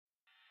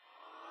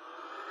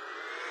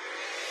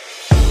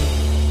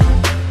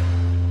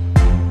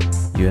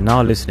You are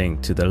now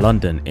listening to the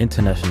London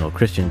International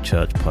Christian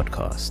Church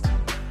podcast.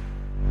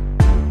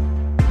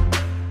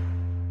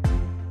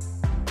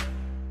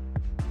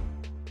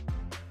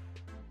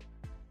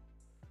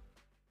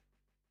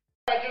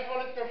 I just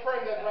wanted to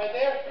confirm that right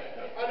there.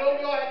 I know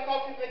we all have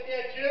coffee, but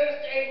there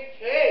just in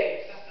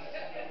case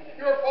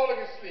you're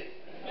falling asleep.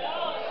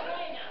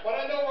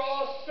 But I know we're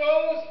all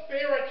so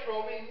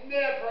spiritual, we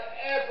never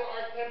ever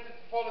are tempted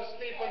to fall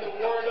asleep when the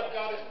Word of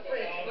God is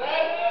preached,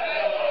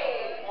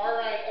 right? All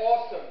right,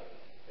 awesome.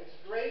 It's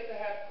great to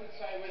have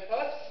Kutsai with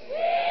us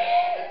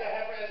and to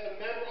have her as a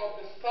member of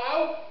the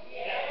South.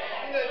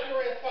 You know, if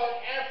you're in South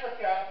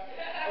Africa,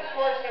 of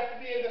course you have to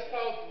be in the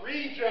South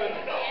region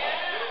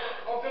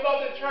of the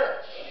London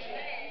Church,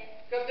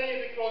 because then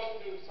you'll be close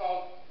to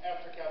South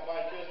Africa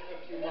by just a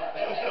few months.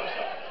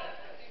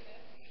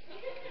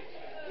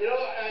 You know,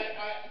 I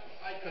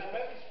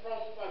have these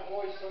problems with my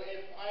voice, so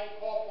if I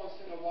cough once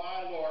in a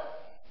while or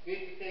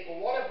need to take a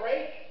water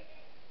break,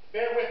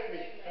 bear with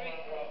me.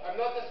 I'm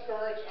not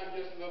discouraged, I'm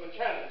just a little bit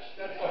challenged,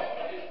 that's all.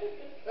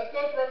 Let's go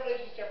to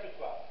Revelation chapter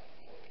 12.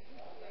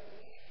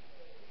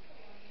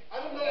 I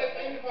don't know if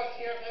any of us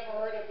here have ever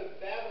heard of the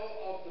Battle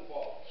of the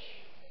Bulge.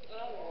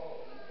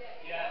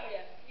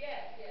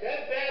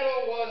 That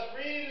battle was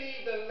really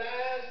the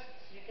last,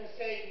 you can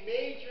say,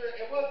 major,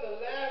 it was the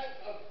last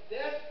of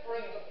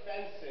desperate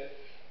offensive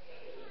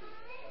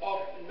of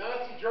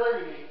Nazi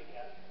Germany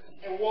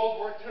in World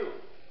War II.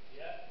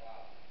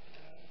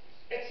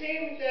 It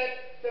seemed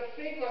that the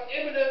defeat was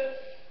imminent,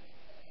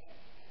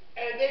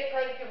 and they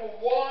tried to give a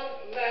one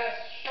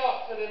last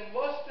shot, so they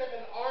mustered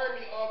an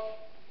army of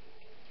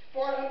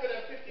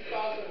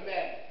 450,000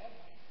 men,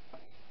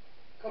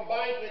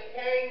 combined with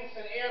tanks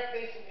and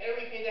airplanes and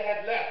everything they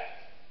had left.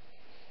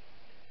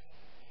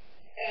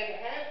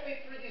 And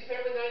halfway through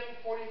December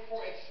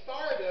 1944, it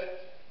started,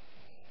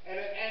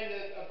 and it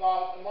ended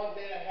about a month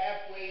later,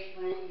 halfway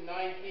through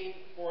 1945.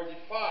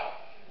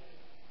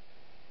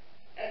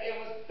 And it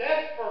was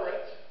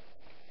desperate.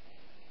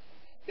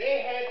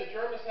 The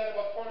Germans had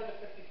about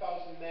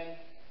 450,000 men.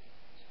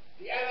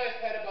 The Allies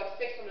had about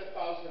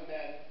 600,000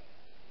 men.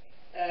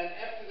 And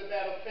after the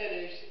battle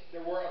finished,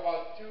 there were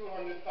about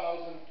 200,000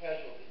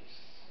 casualties.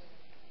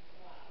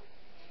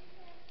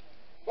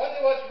 But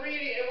it was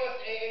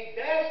a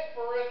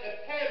desperate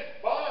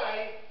attempt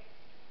by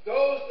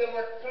those that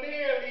were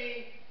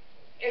clearly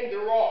in the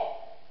wrong.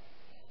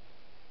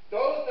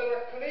 Those that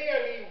were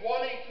clearly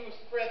wanting to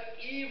spread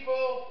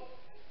evil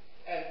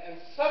and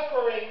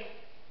suffering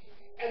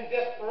and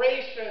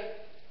desperation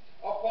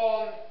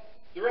upon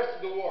the rest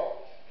of the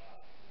world.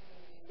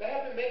 There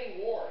have been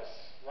many wars,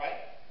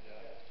 right?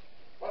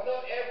 But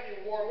not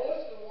every war.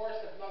 Most of the wars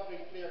have not been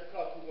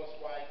clear-cut who was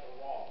right or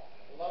wrong.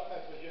 A lot of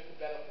times it was just a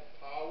battle for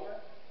power,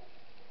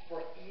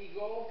 for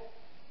ego,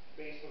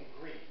 based on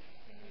greed.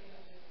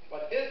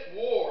 But this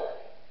war,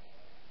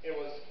 it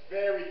was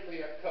very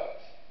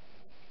clear-cut.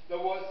 There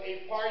was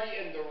a party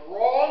in the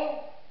wrong,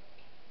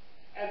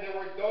 and there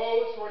were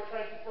those who were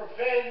trying to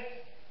prevent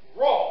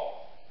wrong.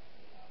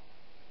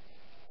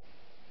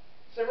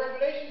 So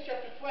Revelation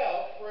chapter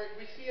 12, where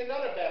we see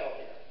another battle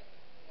here.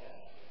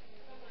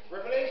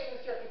 Revelation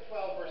chapter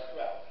 12, verse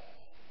 12.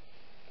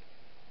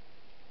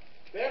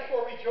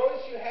 Therefore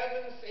rejoice, you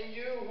heavens, and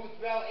you who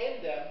dwell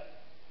in them.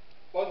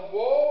 But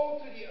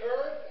woe to the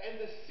earth and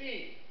the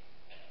sea,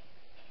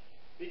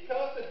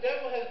 because the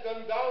devil has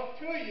gone down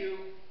to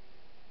you.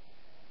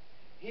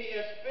 He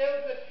is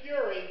filled with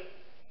fury,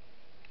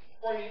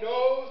 for he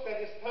knows that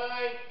his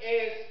time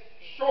is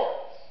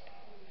short.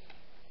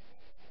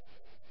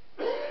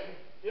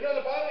 You know,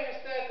 the Bible here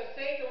says that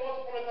Satan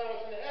once upon a time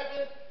was in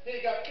heaven,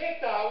 he got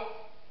kicked out,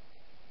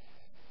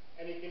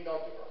 and he came down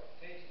to earth.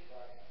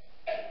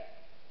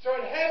 So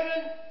in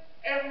heaven,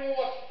 everyone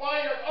was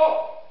fired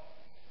up,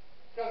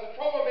 because the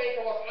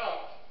troublemaker was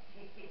out.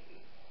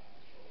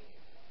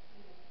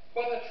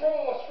 But the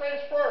trouble was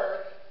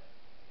transferred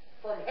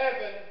from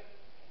heaven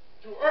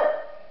to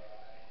earth.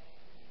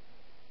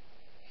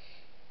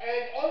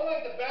 And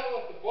unlike the Battle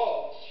of the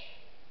Bulge,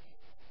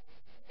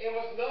 it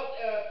was not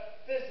a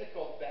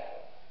physical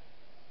battle,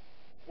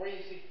 where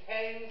you see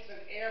tanks and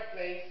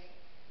airplanes.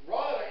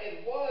 Rather,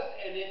 it was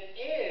and it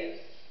is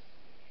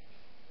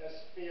a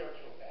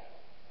spiritual battle.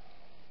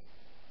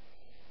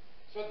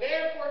 So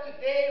therefore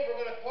today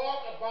we're going to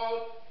talk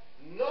about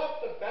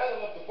not the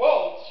Battle of the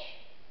Bulge,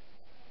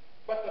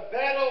 but the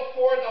battle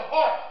for the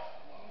heart.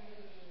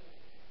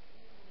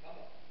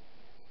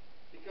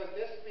 Because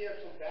this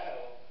spiritual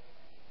battle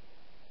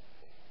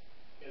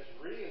is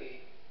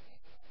really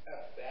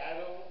a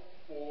battle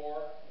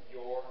for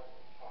your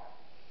heart.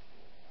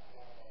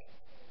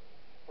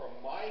 For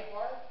my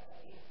heart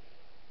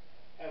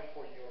and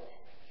for your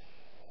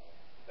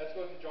heart. Let's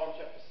go to John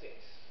chapter 6.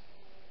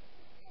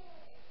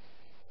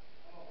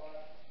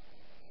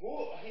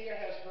 Who here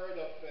has heard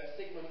of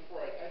Sigmund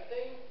Freud? I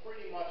think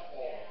pretty much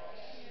all of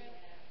us.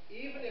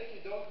 Even if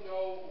you don't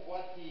know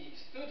what he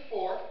stood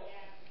for,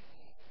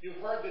 you've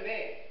heard the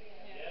name.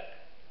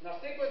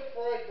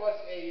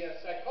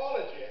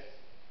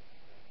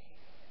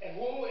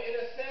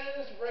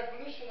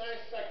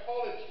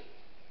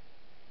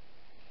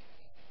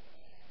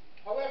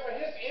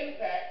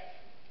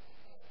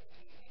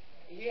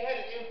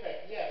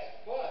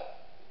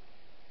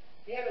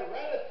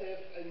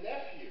 a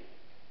nephew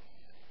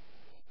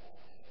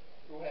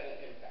who had an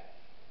impact.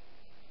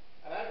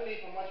 And I believe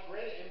a much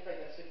greater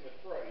impact than Sigmund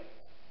Freud,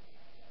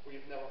 who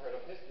you've never heard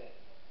of his name.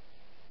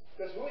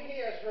 Because who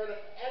here has heard of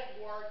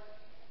Edward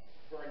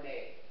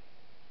Bernays?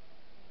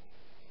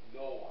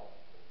 No one.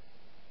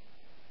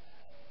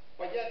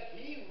 But yet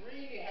he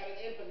really had an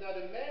impact. Now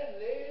the man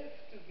lived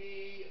to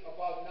be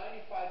about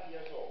 95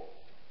 years old.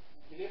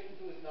 He lived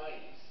into his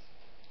 90s.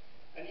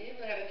 And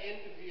even had an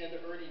interview in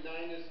the early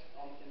 90s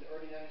on the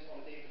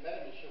David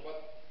Letterman show.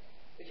 But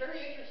it's very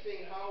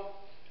interesting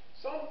how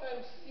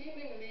sometimes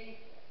seemingly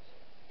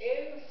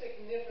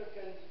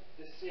insignificant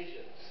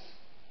decisions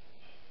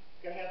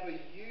can have a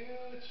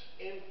huge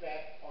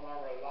impact on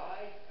our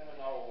life and on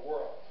our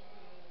world.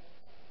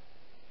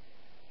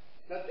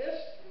 Now this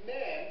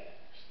man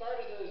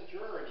started on his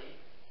journey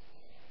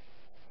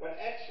when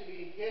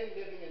actually him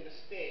living in the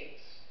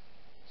States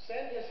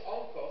sent his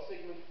uncle,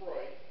 Sigmund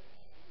Freud,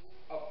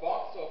 a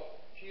box of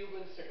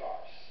Cuban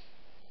cigars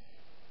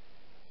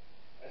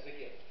as a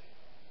gift.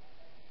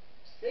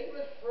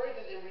 Sigmund Freud,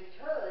 in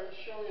return,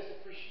 showing his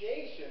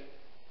appreciation,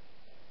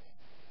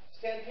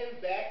 sent him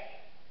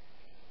back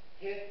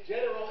his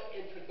general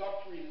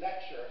introductory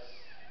lectures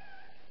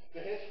to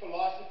his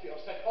philosophy of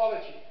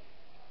psychology,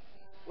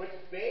 which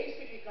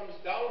basically comes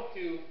down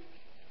to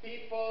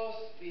people's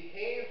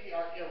behavior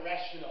are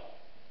irrational.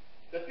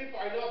 That people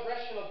are not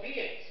rational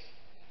beings.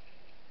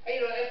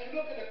 And as we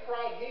look in the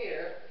crowd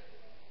here,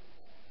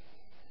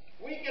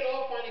 we can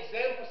all find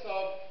examples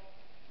of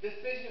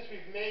decisions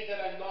we've made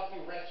that are not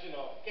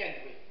irrational,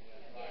 can't we?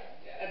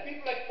 Yeah. And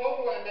people like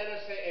Togo and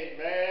Nana say,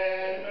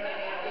 Amen.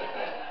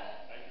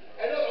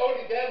 And not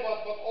only them,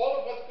 but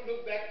all of us could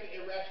look back to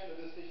irrational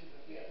decisions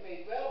that we have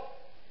made. Well,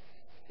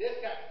 this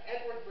guy,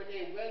 Edward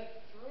Bernays, went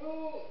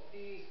through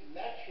these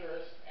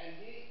lectures and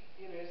he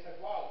said,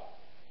 wow,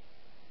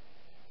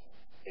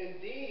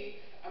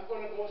 indeed, I'm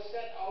going to go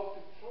set out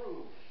to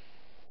prove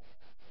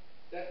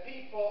that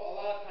people a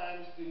lot of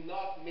times do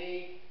not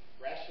make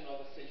rational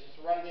decisions,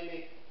 or rather they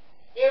make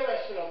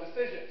irrational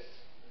decisions.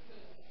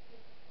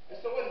 And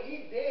so what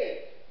he did,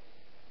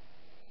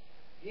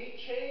 he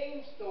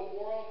changed the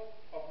world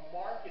of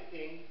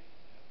marketing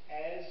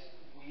as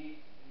we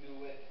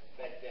knew it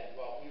back then.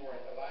 Well, we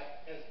weren't alive,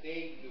 as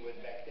they knew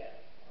it back then.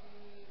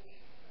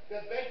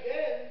 Because back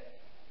then,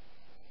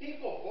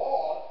 people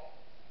bought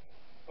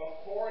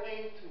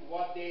according to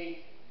what they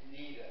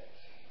needed.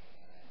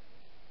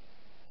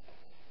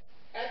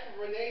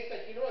 Edward Bernays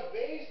said, you know what,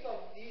 based on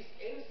these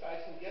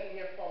insights I'm getting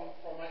here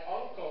from my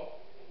uncle,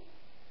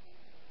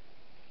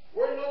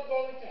 we're not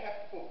going to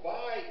have people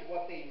buy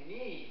what they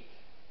need.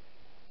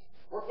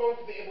 We're going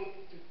to be able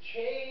to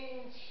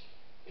change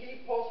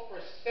people's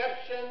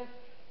perception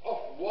of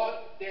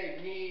what their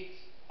needs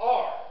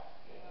are.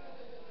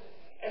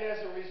 And as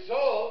a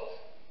result,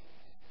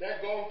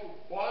 they're going to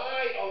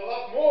buy a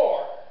lot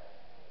more.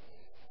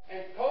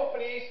 And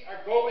companies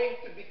are going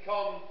to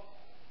become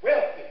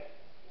wealthy.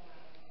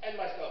 And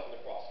myself in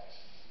the process.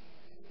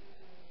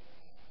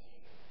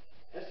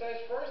 And so his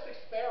first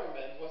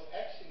experiment was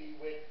actually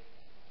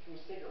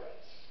through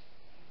cigarettes.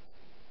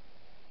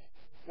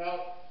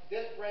 Now,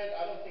 this brand,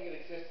 I don't think it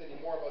exists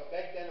anymore, but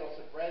back then it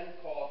was a brand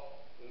called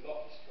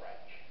Lucky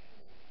Strike.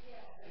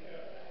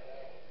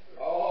 Yeah.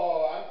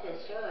 Oh, I'm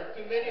concerned.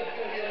 Too many of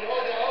you here know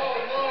that. Oh,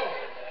 no.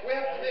 We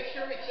have to make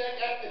sure we check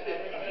after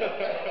this.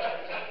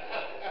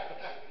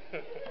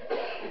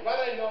 But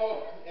I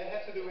know it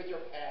has to do with your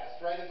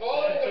past, right? It's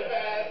all in the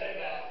past.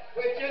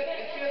 It's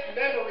just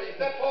memories.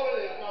 That's all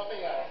it is,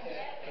 nothing else.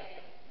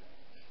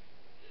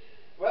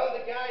 Well,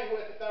 the guy who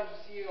at the time was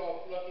the CEO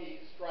of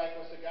Lucky Strike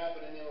was a guy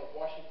by the name of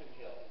Washington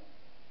Hill.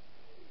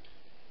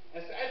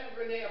 And so Edward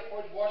Bernays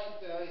approached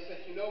Washington and he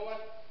said, you know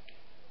what?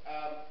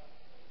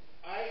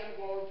 I am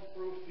going to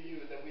prove to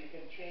you that we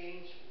can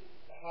change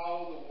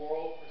how the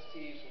world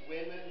perceives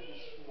women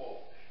who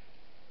smoke.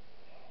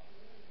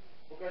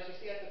 Because you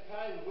see, at the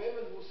time,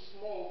 women who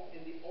smoked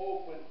in the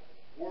open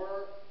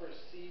were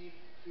perceived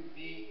to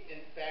be,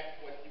 in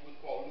fact, what you would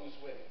call loose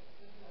women.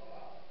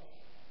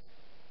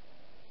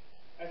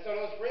 And so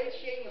there was great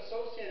shame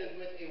associated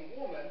with a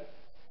woman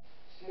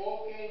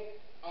smoking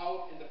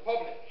out in the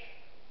public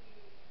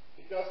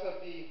because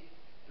of the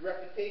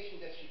reputation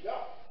that she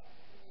got.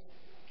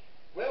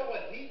 Well,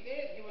 what he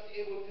did, he was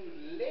able to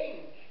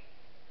link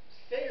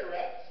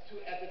cigarettes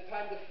to, at the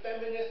time, the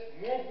feminist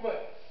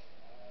movement.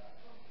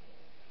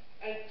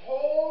 And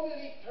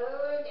totally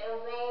turned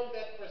around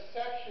that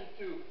perception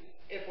to,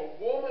 if a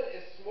woman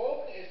is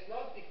smoking, it's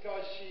not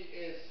because she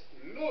is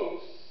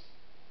loose,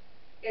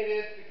 it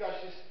is because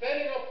she's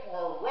standing up for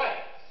her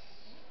rights.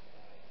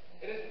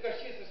 It is because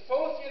she's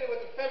associated with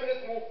the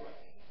feminist movement.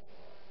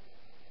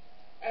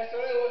 And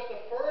so it was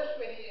the first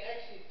when he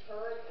actually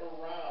turned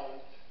around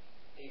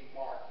a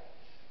market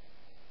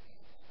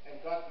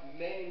and got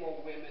many more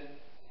women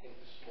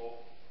into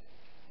smoking.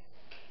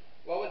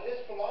 Well, with this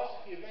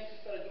philosophy, he eventually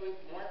started doing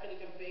marketing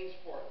campaigns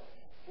for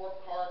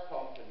car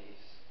companies,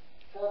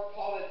 for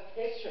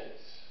politicians,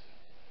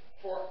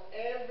 for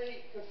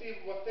every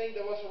conceivable thing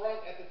that was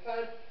around at the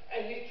time,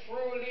 and he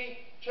truly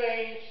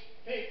changed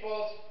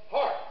people's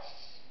hearts.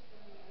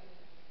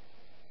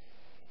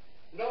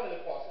 Not in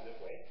a positive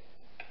way.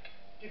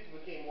 People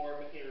became more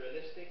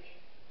materialistic.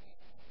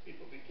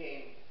 People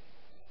became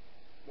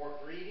more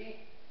greedy.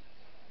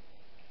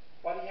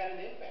 But he had an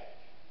impact.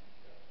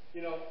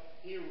 You know,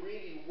 he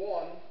really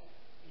won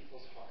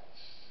people's hearts.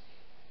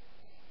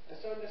 And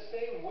so in the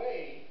same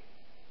way,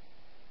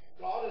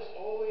 God is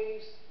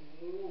always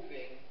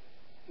moving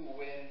to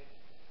win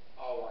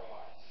our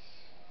hearts.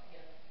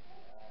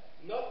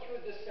 Not through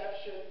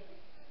deception,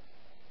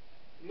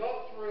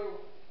 not through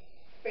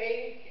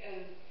fake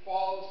and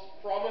false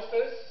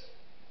promises,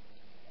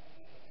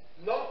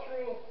 not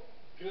through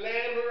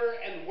glamour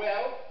and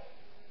wealth,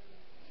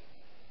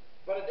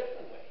 but a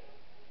different way.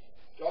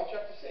 John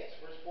chapter 6,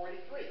 verse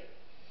 43.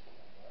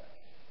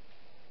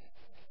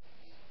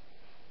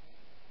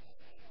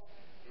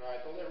 No, I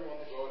told everyone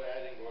to go there. I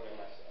didn't go there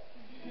myself.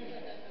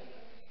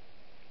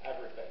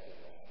 I've repented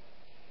now.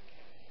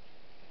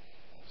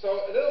 So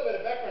a little bit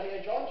of background here.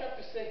 In John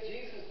chapter 6,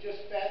 Jesus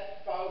just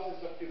fed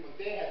thousands of people.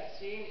 They had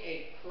seen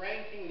a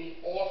crankingly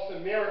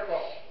awesome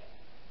miracle.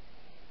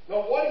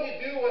 Now what do you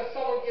do when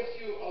someone gives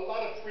you a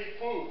lot of free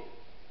food?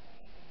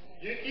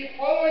 You keep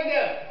following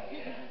them.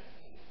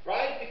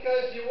 Right?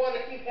 Because you want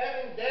to keep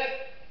having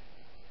that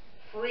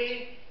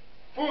free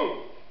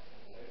food.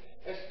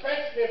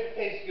 Especially if it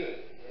tastes good.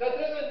 Now,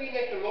 does that mean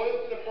that you're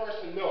loyal to the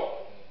person?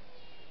 No.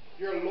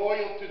 You're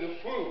loyal to the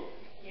food.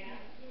 Yeah.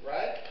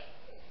 Right?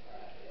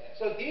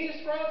 So these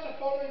crowds are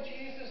following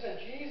Jesus, and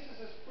Jesus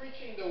is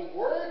preaching the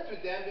word to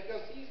them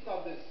because he's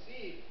not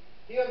deceived.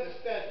 He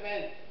understands,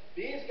 man,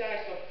 these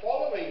guys are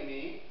following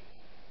me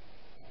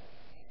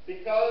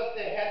because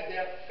they had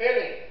their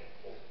filling.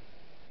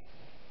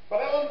 But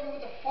I want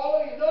people to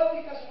follow you not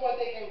because of what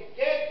they can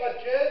get,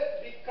 but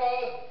just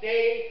because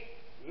they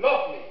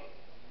love me.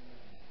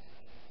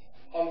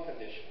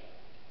 Unconditional.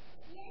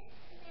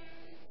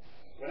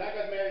 When I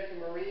got married to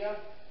Maria,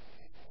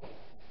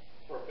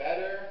 for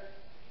better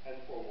and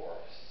for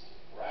worse,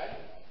 right?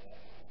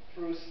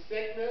 Through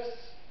sickness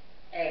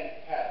and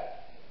health.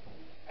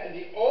 And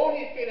the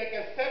only thing that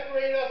can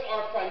separate us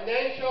are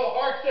financial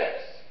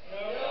hardships.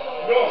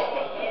 No.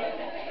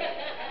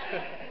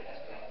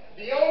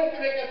 The only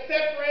thing that can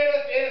separate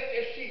us is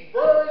if she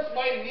burns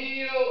my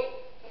meal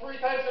 3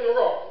 times in a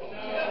row.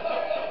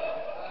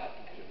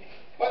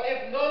 But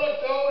if none of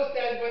those,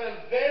 then when I'm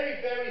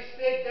very, very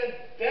sick, then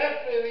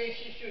definitely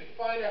she should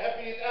find her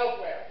happiness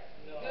elsewhere.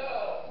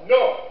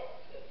 No.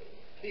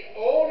 The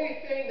only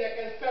thing that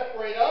can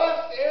separate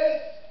us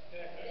is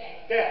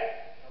death.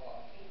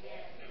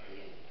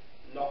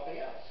 Nothing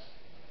else.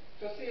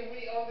 So see,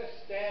 we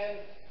understand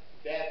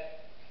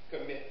that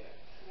commitment.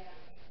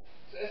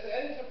 So is there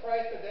any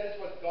surprise that that is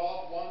what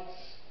God wants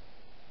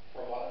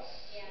from us?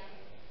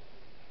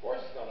 Of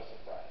course it's not a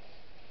surprise.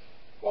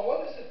 Well,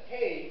 what does it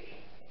take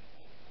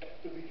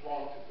to be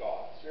drawn to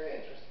God? It's very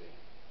interesting.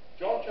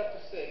 John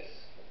chapter 6.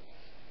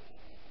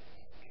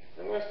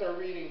 I'm going to start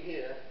reading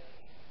here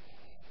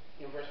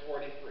in verse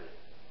 43.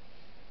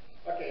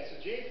 Okay, so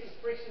Jesus is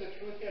preaching the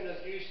truth here, and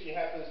as usually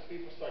happens,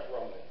 people start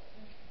grumbling.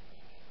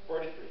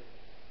 43.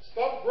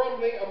 Stop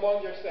grumbling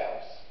among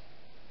yourselves.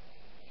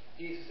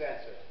 Jesus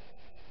answered,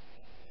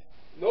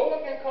 no one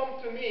can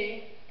come to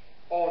me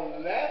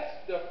unless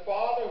the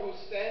Father who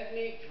sent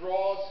me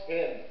draws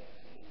him,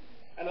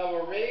 and I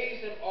will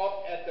raise him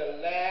up at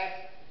the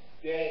last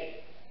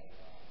day.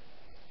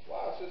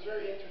 Wow, so it's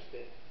very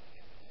interesting.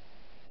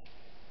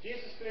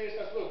 Jesus clearly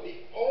says, look,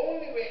 the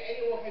only way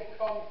anyone can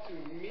come to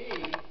me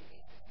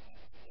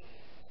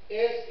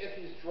is if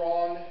he's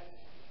drawn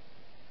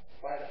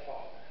by the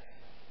Father.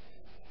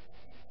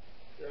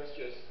 There's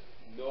just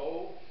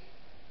no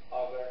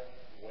other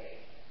way.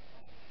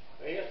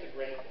 Now here's the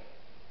great thing.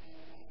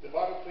 The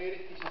Bible clearly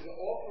teaches that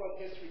all throughout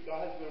history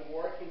God has been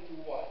working to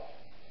what?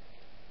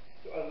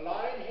 To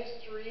align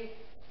history,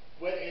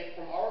 whether it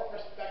from our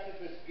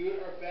perspective is good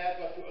or bad,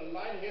 but to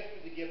align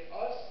history to give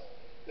us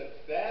the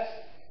best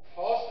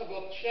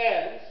possible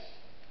chance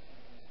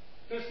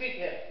to seek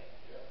Him.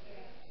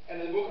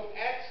 And in the book of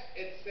Acts,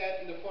 it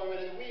said in the format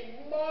that we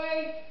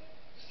might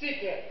seek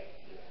Him.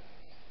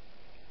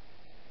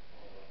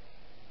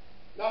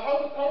 Now, how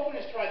do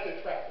companies try to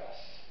attract us?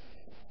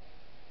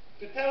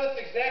 To tell us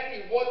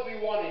exactly what we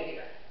want to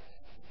hear.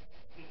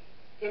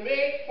 To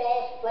make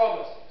false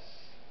promises.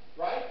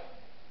 Right?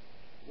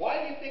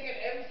 Why do you think in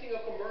every single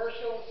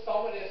commercial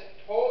someone is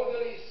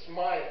totally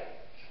smiling?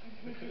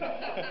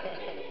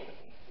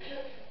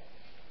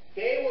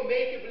 They will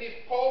make you believe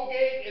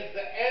Colgate is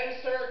the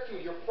answer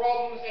to your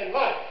problems in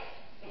life.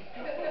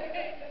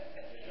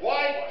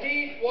 White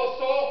teeth will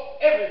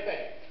solve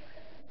everything.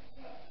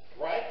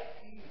 Right?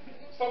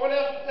 Someone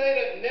else would say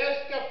that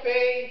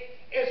Nescafe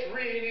is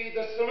really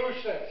the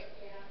solution.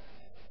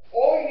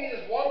 All you need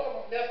is 1 cup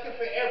of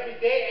Nescafe every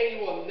day and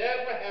you will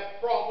never have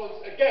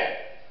problems again.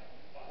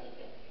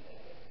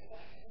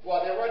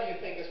 Well, then what do you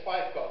think is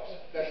 5 cups?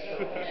 That's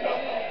true.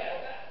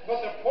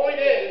 But the point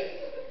is,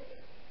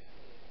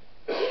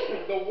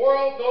 the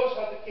world knows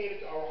how to cater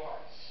to our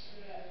hearts.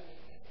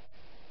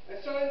 And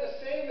so in the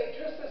same way,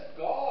 just as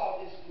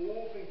God is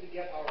moving to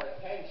get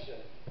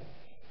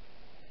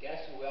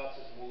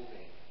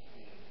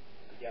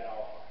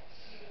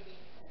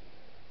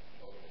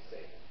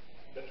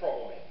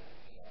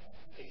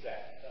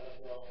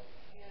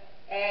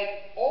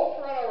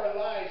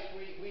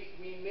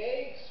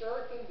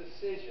certain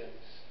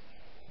decisions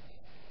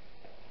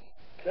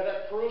that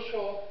are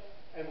crucial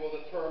and will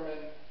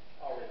determine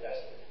our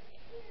destiny.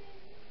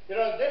 You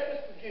know, the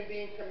difference between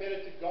being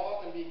committed to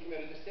God and being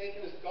committed to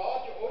Satan is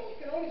God. You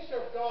can only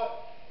serve God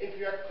if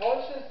you are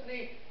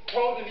consciously,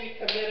 totally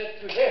committed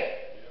to Him.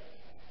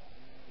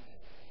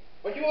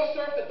 But you will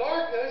serve the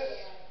darkness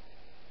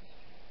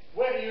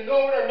whether you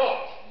know it or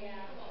not.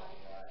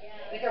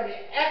 You can be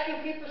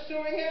actively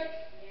pursuing it,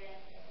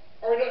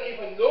 or you don't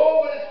even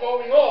know what is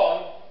going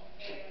on.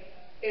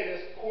 It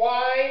is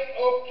quite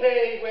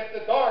okay with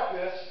the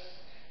darkness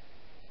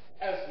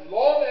as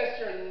long as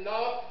you're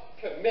not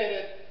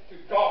committed to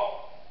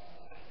God.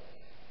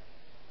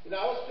 You know,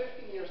 I was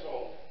 15 years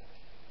old,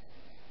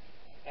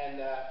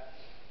 and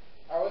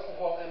I was at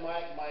home, and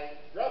my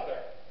brother,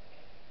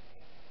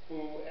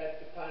 who at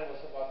the time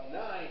was about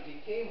 9, he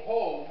came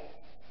home,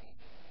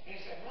 and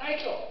he said,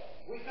 "Michael,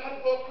 we got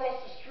to go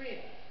across the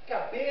street.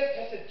 Cabez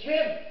has a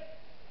gym,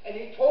 and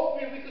he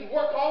told me we could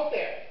work out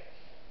there."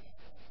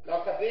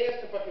 Now,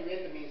 Cabez,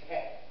 Papiamento means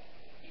head.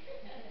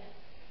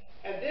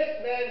 And this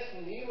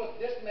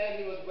man,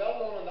 he was well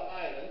known on the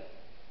island,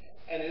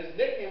 and his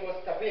nickname was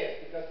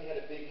Cabez because he had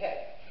a big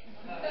head.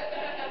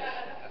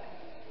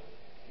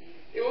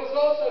 He was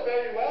also a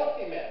very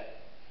wealthy man.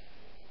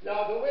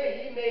 Now, the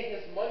way he made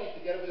his money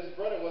together with his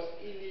brother was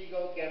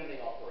illegal gambling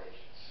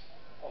operations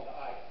on the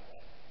island.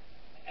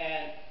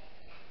 And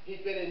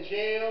he'd been in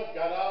jail,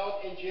 got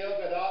out, in jail,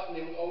 got out, and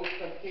they would always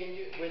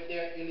continue with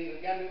their illegal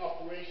gambling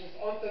operations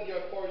until the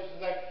authorities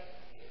was like,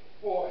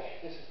 "Boy,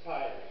 this is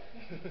tiring."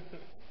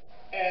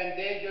 And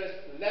they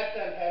just let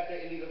them have their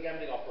illegal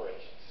gambling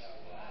operations.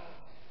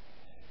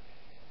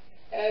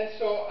 And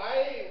so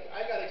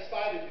I got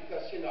excited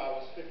because, you know, I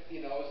was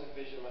 15, I was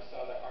envisioning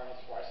myself like Arnold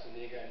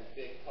Schwarzenegger and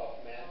big,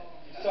 tough man.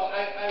 So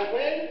I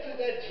went to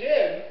the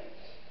gym,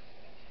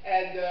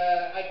 and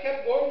I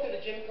kept going to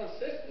the gym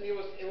consistently. It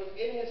was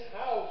in his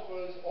house, but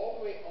it was all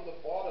the way on the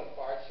bottom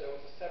part, so it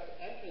was a separate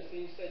entrance.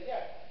 And he said,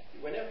 "Yeah,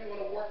 whenever you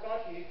want to work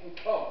out here, you can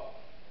come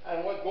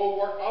and go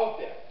work out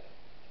there."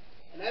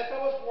 And as I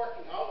was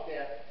working out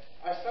there,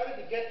 I started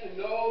to get to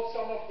know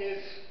some of his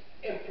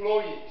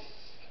employees.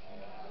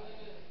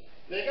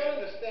 Now you got to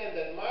understand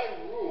that my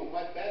room,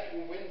 my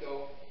bedroom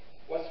window,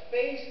 was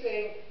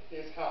facing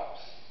his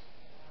house,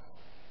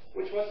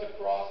 which was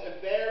across a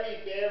very,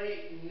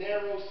 very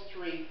narrow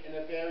street in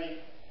a very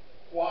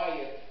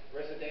quiet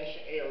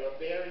residential area.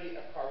 Barely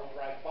a car would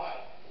drive by.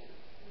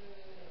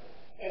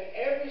 And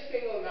every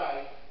single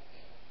night,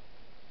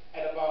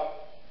 at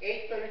about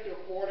 8:30 to a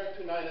quarter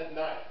to 9 at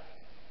night,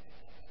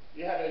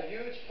 you had a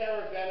huge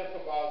caravan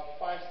of about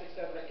 5, 6,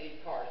 7, or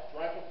 8 cars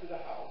drive up to the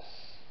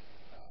house.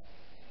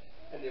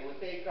 And they would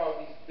take out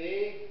these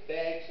big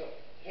bags of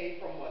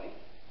paper money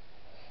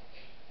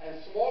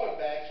and smaller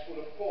bags full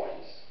of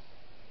coins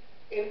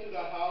into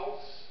the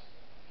house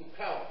to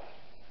count.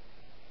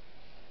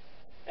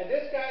 And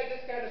this guy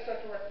had a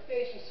certain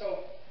reputation.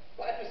 So,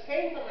 but at the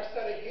same time I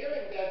started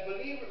hearing that,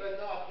 believe it or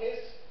not,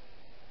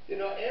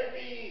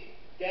 every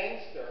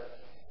gangster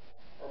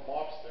or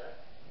mobster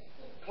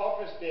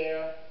covers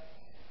their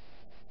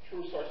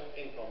true source of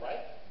income,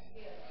 right?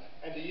 Yeah.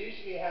 And they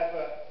usually have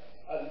a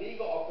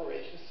legal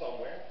operation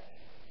somewhere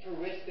through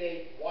which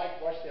they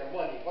whitewash their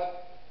money.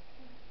 But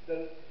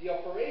the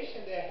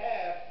operation they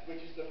have,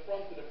 which is the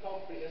front of the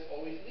company, is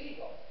always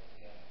legal.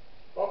 Yeah.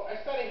 But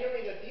I started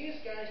hearing that these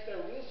guys,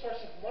 their real source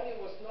of money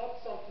was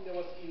not something that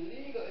was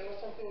illegal, it was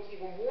something that was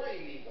even more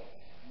illegal.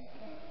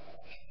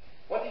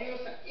 But they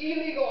used an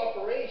illegal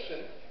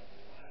operation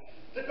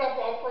to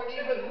cover up for an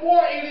even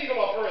more illegal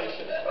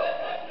operation.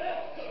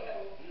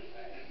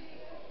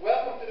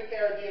 Welcome to the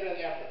Caribbean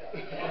and Africa.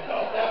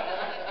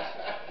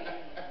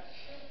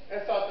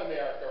 And South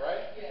America,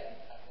 right? Yeah.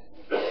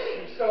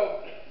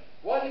 So,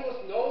 while he was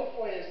known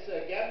for his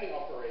gambling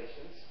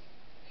operations,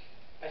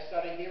 I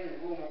started hearing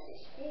rumors at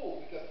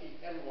school, because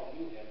everyone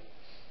knew him,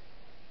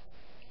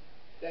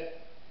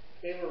 that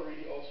they were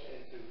really also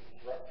into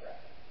drug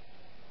trafficking.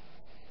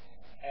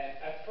 And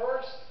at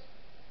first,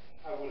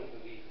 I wouldn't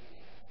believe it.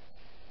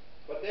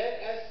 But then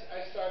as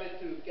I started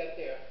to get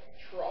their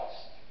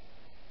trust,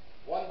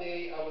 one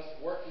day I was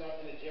working out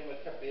in the gym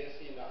with Cabez.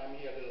 I'm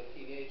here, a little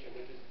teenager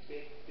with this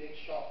big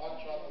shot,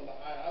 hot shot on the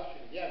iron. I was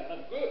shooting, "Yeah, man,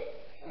 I'm good.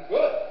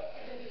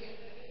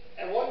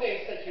 And one day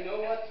he said, "You know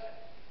what?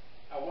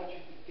 I want you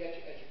to get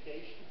your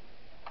education.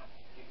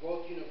 You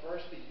go to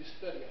university, you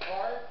study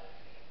hard,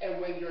 and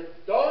when you're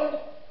done,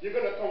 you're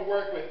going to come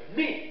work with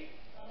me."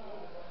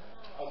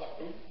 I was like,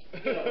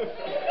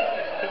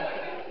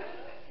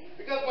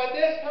 Because by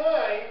this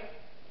time,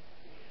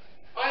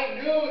 I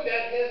knew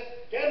that his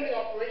gambling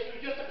operation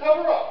was just a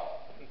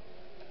cover-up.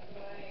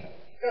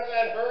 Because I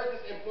had heard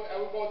this I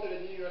would go to the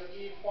New Year's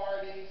Eve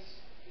parties,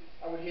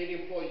 I would hear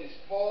the employees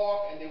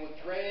talk, and they would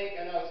drink,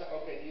 and I was like,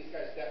 okay, these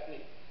guys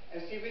definitely.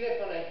 And see, we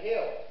lived on a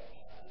hill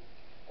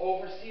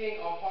overseeing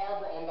a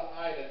harbor on the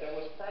island that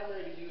was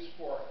primarily used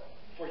for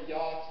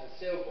yachts and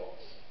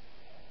sailboats.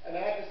 And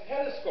I had this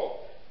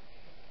telescope,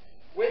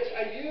 which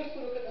I used to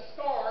look at the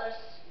stars,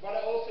 but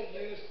I also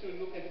used to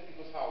look into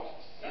people's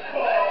houses.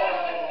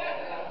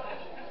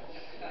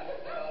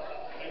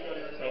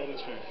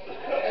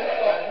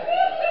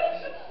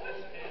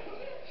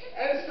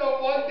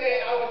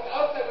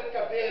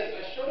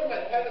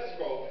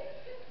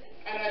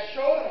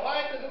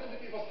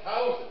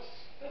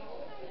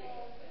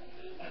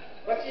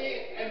 But see,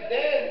 and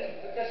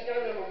then, because you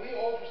gotta remember, we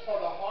oversaw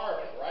the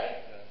harbor,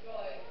 right?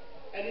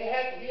 And he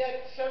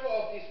had several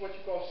of these, what you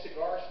call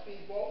cigar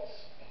speedboats,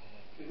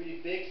 the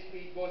really big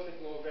speedboats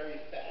that go very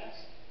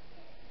fast.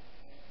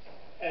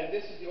 And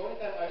this is the only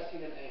time I've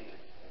seen him angry.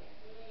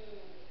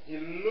 He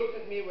looked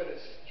at me with a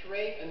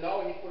straight, and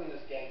now he put on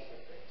his gangster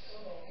face.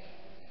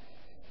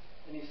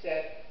 And he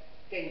said,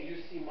 "Can you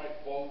see my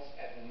boats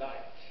at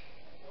night?"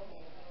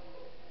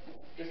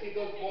 You see,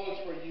 those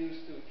boats were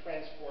used to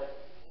transport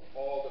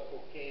all the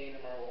cocaine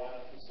and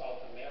marijuana to South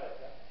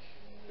America,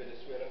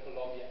 Venezuela,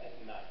 Colombia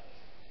at night.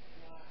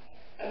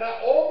 And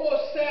I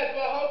almost said,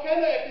 "Well, how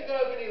can I if you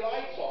don't have any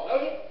lights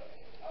on?"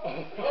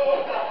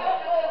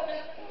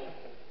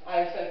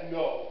 I said,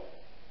 "No."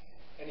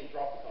 And he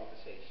dropped the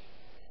conversation.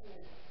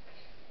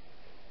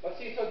 But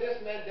see, so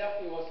this man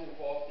definitely was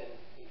involved in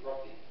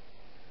drug dealing.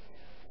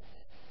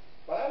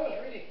 But I was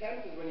really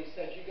tempted when he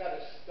said, "You got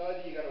to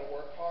study, you got to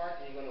work hard,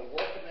 and you're going to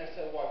work it." And I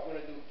said, "Well, I'm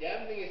going to do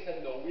gambling." He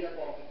said, "No, we are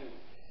going to do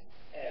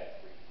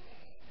everything."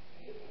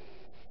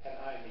 And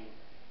I mean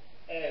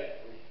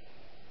everything.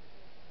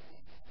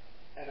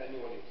 And I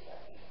knew what he was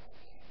talking about.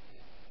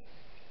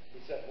 He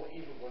said, "We're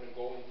even going to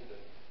go into the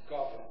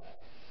government."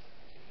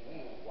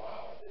 Ooh,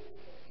 wow.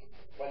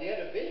 But he had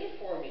a vision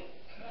for me.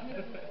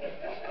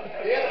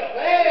 He had a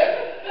plan.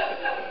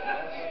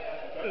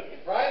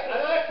 Right? And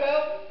I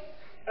felt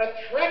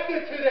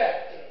attracted to that.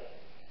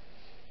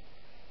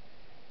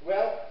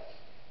 Well,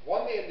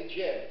 one day in the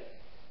gym,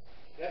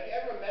 have you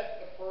ever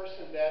met a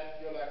person that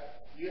you're like,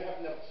 you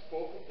have never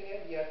spoken to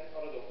him, yet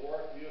out of the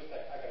work, you're just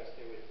like, "I got to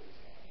stay away from this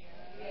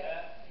guy."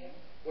 Yeah.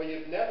 Well,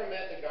 you've never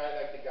met a guy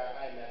like the guy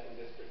I met on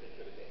this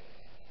particular day.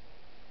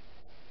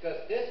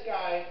 Because this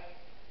guy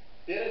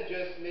didn't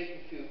just make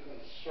you feel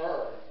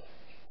concerned,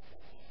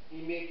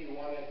 he made you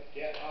want to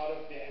get out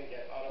of there and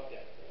get out of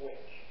there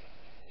quick.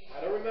 I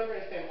don't remember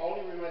his name, I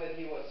only remember that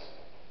he was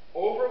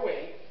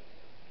overweight.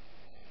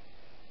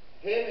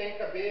 Him and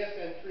Cabez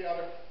and three or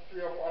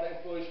four other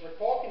employees were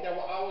talking there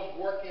while I was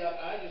working out.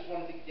 I just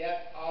wanted to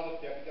get out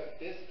of there because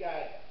this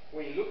guy,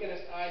 when you look in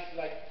his eyes,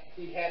 like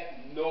he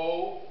had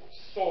no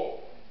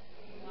soul.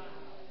 Wow.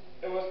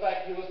 It was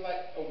like he was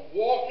like a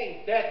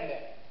walking dead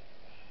man,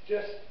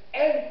 just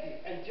empty,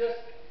 and just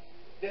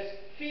this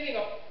feeling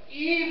of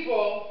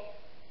evil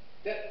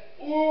that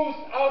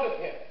oozed out of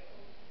him,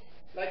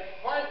 like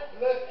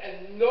heartless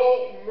and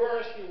no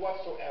mercy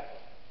whatsoever.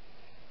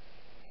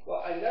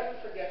 Well, I never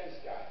forget this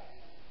guy.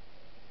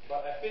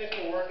 But I finished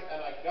the work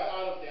and I got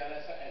out of there and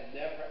I said, "I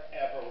never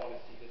ever want to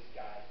see this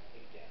guy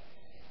again."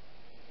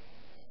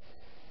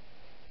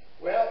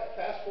 Well,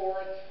 fast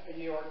forward a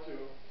year or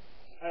two,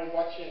 I'm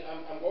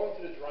going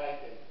to the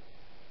drive-in.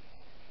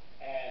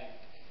 And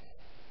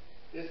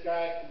this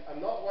guy, I'm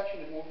not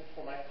watching the movie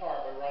from my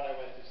car, but rather I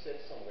went to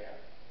sit somewhere.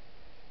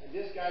 And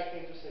this guy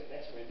came to sit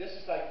next to me. This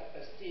is like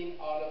a scene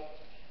out of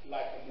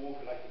like a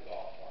movie like The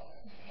Godfather.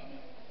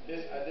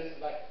 This is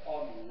like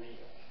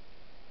unreal.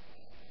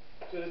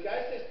 So the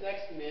guy sits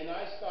next to me, and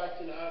I start,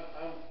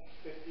 I'm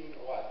 15,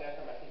 well, at that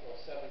time I think I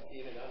was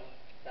 17, and I'm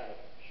kind of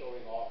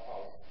showing off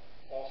how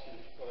awesome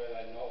this people that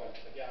I know, and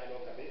said, "Yeah, I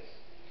know Cabez."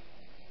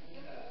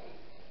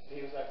 And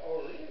he was like,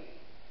 "Oh, really?"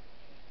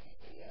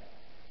 "Yeah."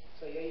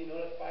 So, "Yeah, you know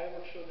that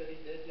fireworks show that he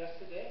did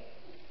yesterday?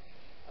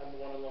 I'm the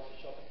one who wants to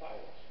shot the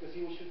fireworks." Because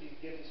he should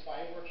give these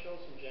fireworks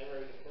shows on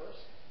January the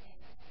 1st.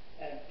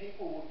 And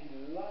people would be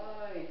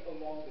lined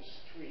along the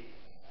street,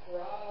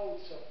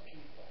 crowds of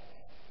people,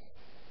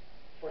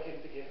 for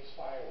him to give his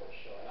fireworks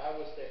show. And I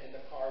was there in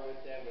the car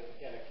with them with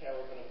a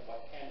caravan of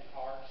about 10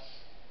 cars.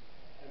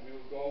 And we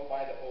would go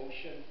by the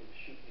ocean to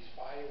shoot these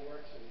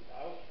fireworks. And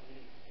I was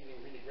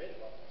feeling really great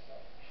about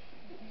myself.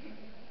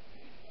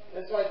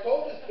 And so I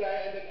told this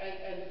guy,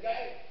 and the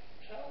guy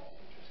felt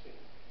interested.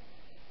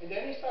 And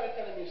then he started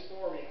telling me a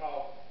story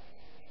how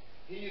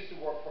he used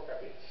to work for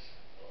Cabez.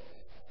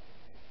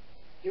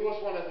 He was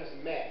one of his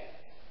men.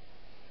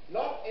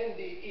 Not in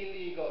the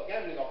illegal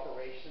gambling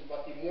operation,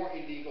 but the more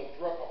illegal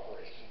drug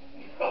operation.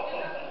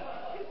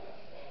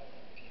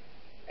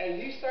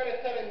 And he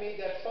started telling me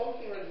that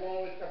something was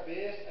wrong with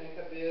Cabez, and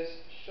Cabez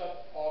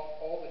shut off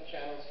all the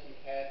channels he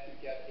had to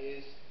get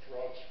his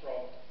drugs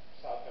from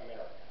South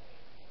America,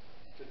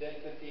 to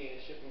then continue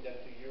shipping them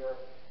to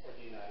Europe or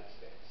the United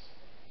States.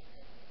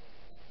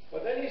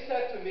 But then he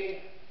said to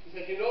me, he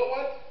said, "You know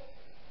what?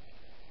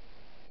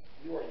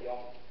 You are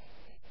young.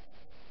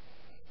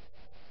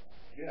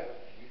 You have a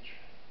future."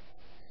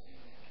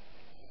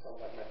 Sounds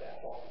like my dad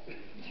talking to me.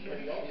 You're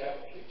young, you have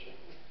a future.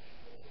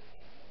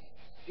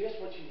 Here's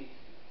what you need to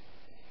do.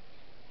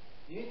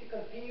 You need to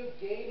continue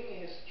gaining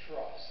his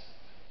trust.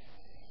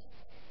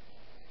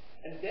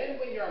 And then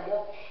when you are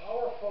more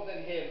powerful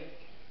than him,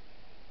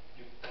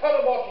 you cut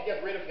him off, you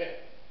get rid of him.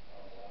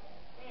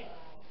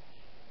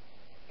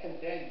 And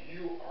then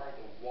you are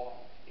the one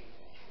in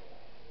control.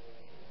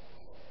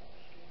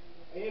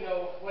 And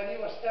when he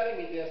was telling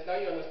me this, now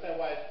you understand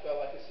why I felt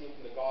like a scene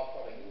from The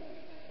Godfather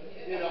movie.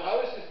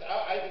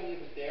 I didn't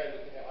even dare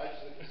look at him. I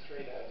just looked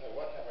straight ahead and said,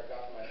 "What have I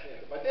got myself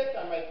into?" By that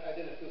time, I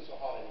didn't feel so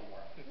hot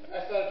anymore.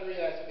 I started to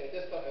realize, okay,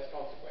 this stuff has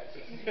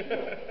consequences.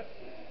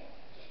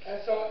 And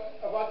so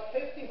about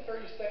 15,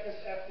 30 seconds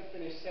after he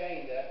finished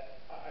saying that,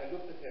 I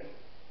looked at him,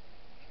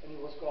 and he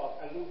was gone.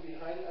 I looked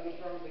behind, I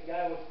looked around, the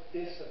guy was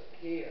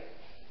disappeared.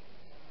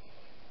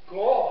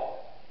 Gone.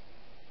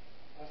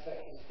 I was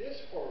like, is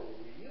this for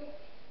real?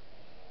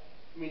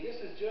 I mean, this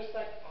is just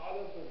like out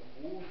of a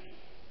movie.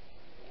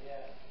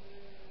 Yeah.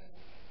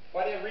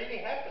 But it really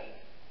happened.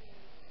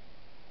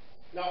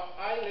 Now,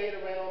 I later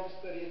went on to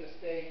study in the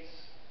States.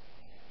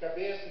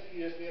 Gabeus, a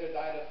few years later,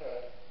 died of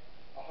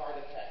a heart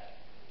attack.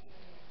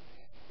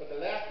 But the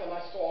last time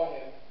I saw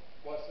him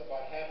was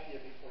about half a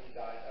year before he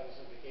died. I was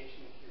on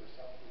vacation in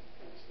Curacao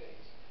in the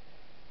States.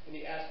 And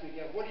he asked me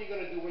again, what are you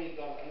going to do when you're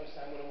done? I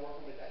understand, I'm going to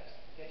work with that.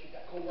 Get you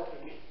that. Come work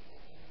with me.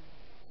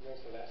 And that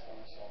was the last time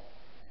I saw him.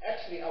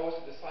 Actually, I was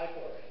a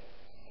disciple already.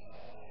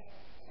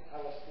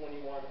 I was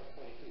 21 or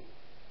 22.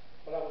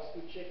 But I was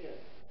too chicken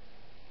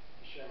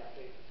to share my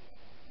faith with him.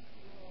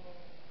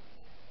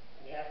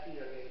 And half a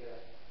year later,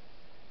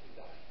 he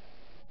died.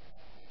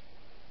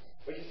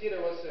 But you see,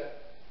 there was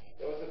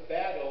a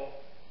battle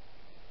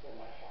for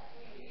my heart.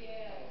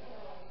 Yeah.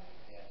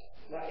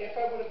 Now, if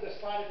I would have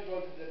decided to go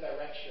into the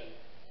direction,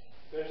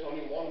 there's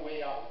only one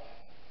way out,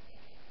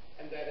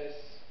 and that is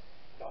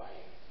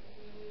dying.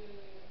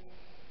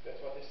 That's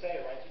what they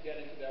say, right? You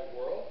get into that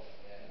world,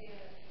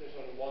 there's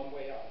only one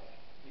way out.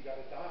 You got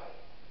to die.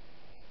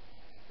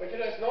 But you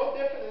know, it's no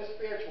different in the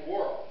spiritual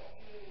world.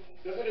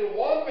 There's only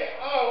one way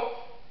out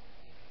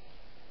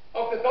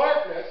of the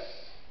darkness,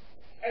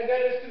 and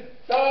that is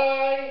to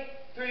die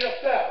to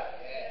yourself.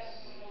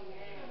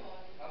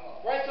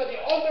 Right? So the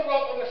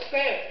underworld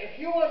understands, if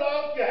you want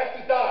out, you have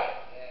to die.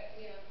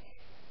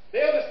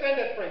 They understand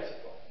that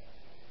principle.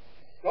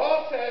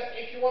 God says,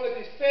 if you want to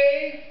be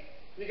saved,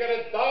 you got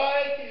to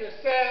die to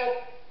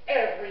yourself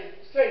every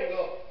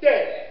single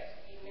day.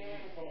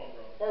 Come on,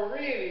 bro. But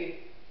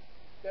really,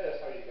 that is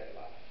how you get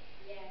life.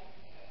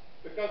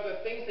 Because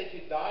the things that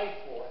you die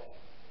for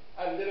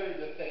are literally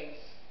the things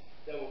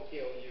that will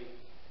kill you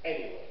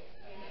anyway.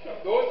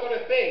 Those are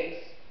the things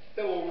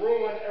that will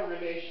ruin a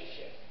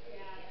relationship.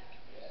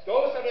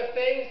 Those are the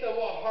things that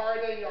will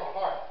harden your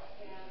heart.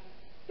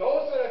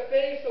 Those are the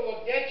things that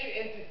will get you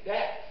into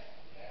debt.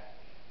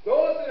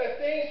 Those are the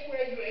things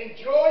where you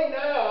enjoy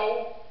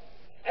now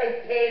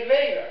and pay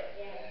later.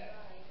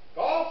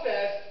 God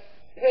says,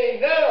 pay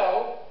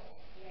now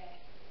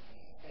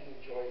and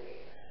enjoy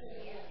later.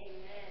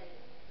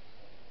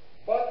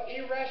 But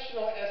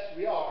irrational as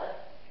we are,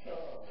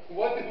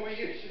 what do we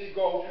usually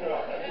go for?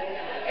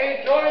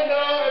 Enjoy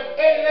now and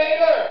pay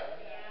later.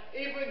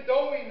 Even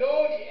though we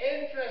know the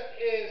interest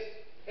is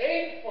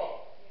painful.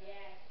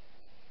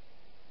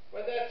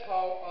 But that's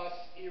how us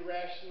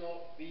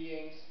irrational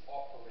beings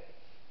operate.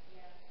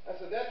 And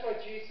so that's why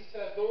Jesus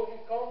says, no one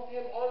can come to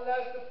him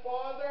unless the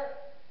Father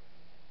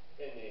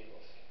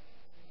enables him.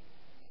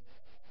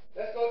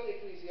 Let's go to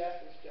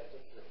Ecclesiastes chapter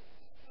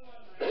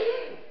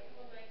 3.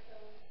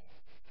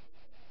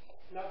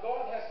 Now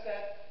God has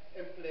set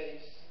in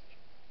place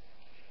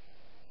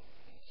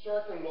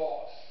certain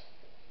laws.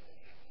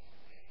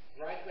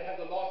 Right? We have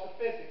the laws of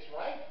physics,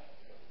 right?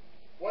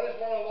 What is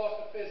one of the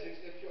laws of physics?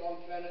 If you're on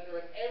planet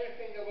Earth,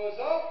 everything that goes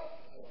up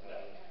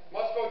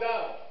must go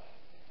down.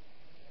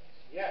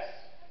 Yes.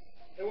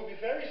 It would be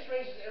very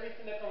strange if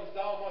everything that comes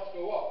down must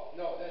go up.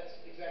 No, that's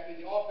exactly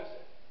the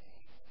opposite.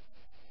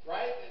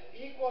 Right? An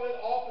equal and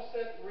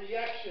opposite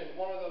reaction,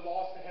 one of the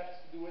laws that has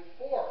to do with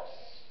force.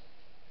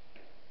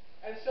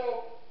 And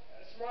so,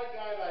 a smart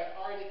guy like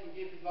Arnie can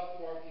give you a lot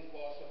more of these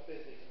laws of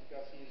physics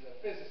because he's a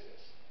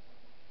physicist.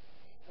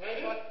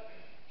 Right? But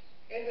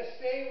in the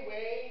same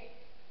way,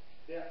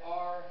 there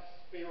are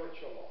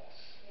spiritual laws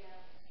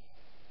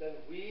that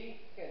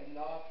we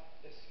cannot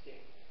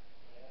escape.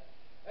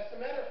 As a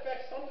matter of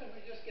fact, sometimes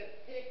we just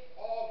get ticked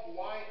off.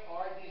 Why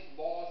are these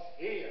laws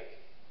here?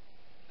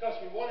 Because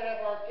we want to have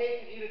our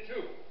cake and eat it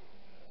too.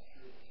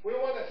 We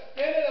want to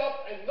spin it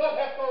up and not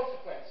have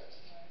consequences.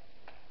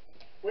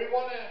 We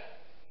want to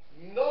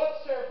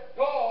not serve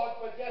God,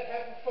 but yet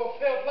have a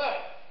fulfilled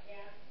life.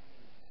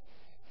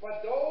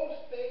 But those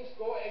things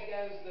go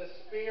against the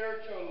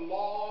spiritual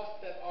laws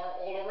that are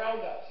all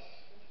around us.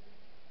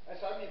 And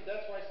so I mean,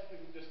 that's why some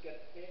people just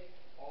get ticked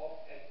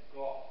off at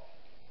God.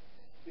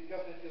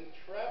 Because they feel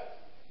trapped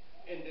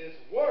in this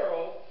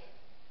world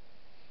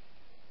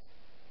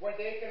where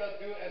they cannot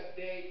do as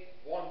they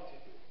want to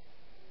do.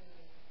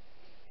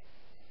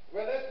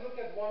 Well, let's look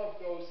at one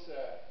of those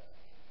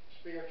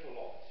spiritual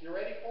laws. You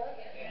ready for it?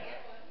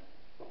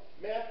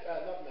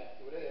 Not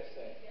Matthew, what did I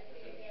say?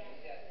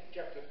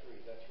 Chapter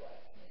 3, that's right.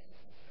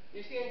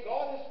 You see, and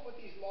God has put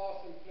these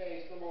laws in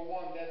place. Number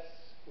one, that's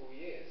who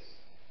He is.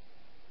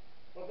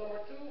 But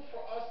number two, for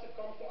us to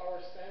come to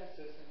our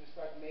senses and to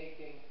start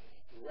making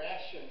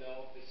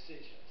rational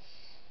decisions,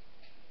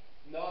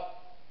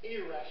 not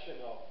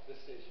irrational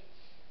decisions.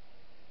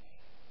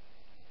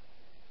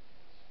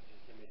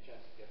 Just give me a chance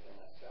to get there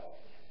myself.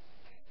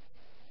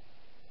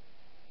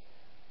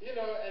 You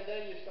know, and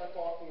then you start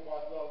talking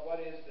about, well, what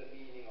is the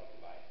meaning of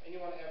life?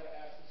 Anyone ever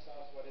ask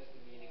themselves, what is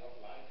the meaning of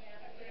life?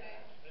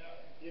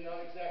 You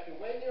know exactly you.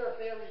 When you're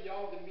very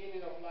young, the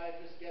meaning of life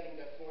is getting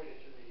that toy that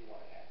you really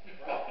want to have,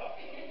 right?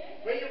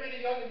 When you're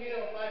really young, the meaning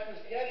of life is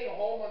getting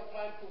home on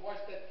time to watch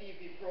that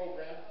TV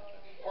program,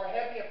 or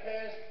having your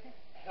parents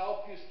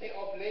help you stay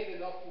up late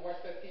enough to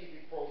watch that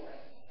TV program.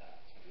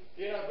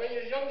 You know, when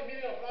you're young, the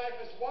meaning of life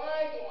is,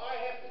 why do I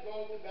have to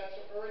go to bed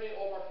so early and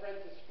all my friends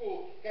at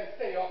school can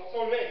stay up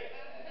so late?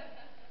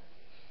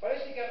 But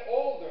as you get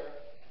older,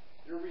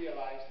 you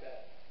realize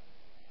that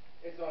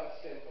it's not as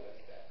simple as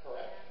that,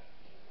 correct?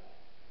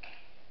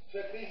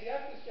 So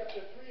Ecclesiastes chapter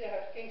 3, I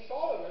have King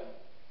Solomon,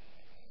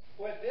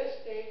 who at this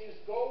stage is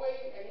going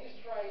and he's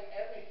trying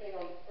everything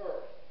on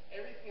earth,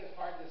 everything his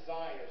heart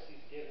desires,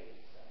 he's giving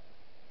himself,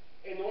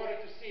 in order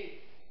to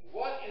see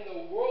what in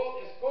the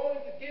world is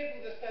going to give me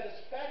the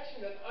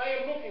satisfaction that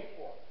I am looking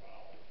for.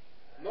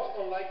 Not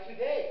unlike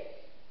today.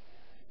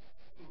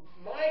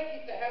 My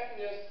key to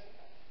happiness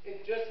is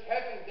just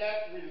having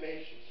that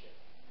relationship.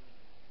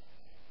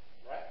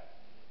 Right?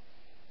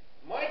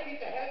 My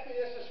key to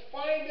happiness is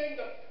finding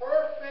the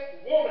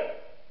perfect woman.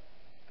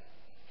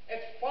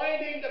 It's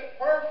finding the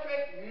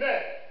perfect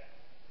man.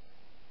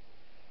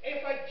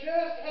 If I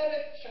just had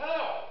a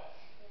child,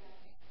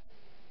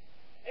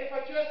 if I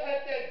just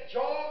had that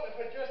job, if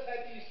I just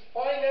had these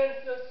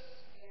finances.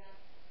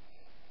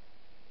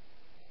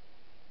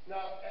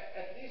 Now,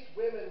 at least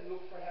women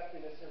look for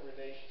happiness in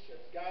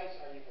relationships. Guys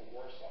are even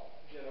worse off.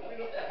 You know, we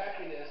look for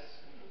happiness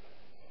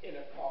in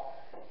a car.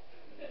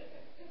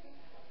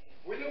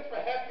 We look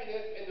for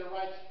happiness in the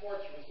right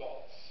sports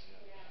results.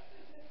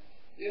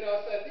 You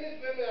know, so these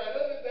women are a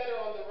little bit better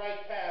on the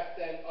right path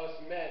than us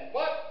men.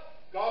 But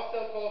God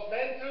still calls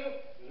men to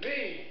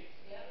lead.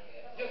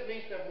 It just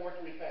means to have more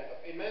to repent of.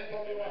 Amen.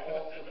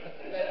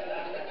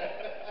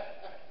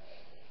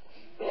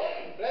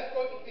 Let's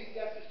go to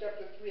Ecclesiastes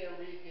chapter 3 and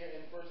read here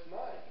in verse 9.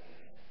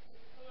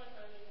 Come on,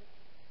 honey.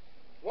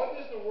 What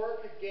does the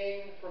worker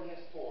gain from his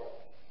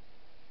toil?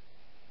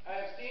 I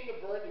have seen the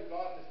burden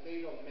God has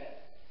laid on men.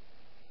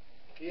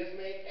 He has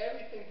made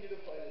everything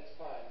beautiful in its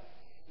time.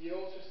 He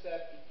also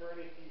set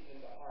eternity in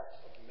the hearts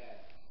of men,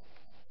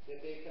 that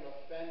they can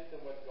offend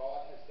in what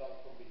God has done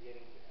from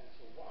beginning to end.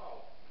 So,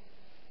 wow.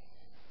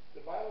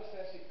 The Bible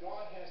says that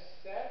God has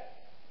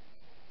set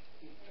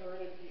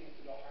eternity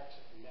into the hearts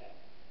of men.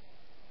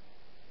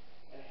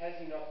 And has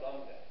he not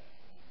done that?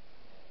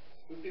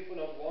 Do people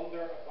not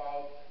wonder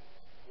about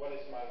what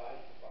is my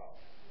life about?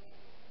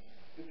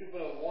 Do people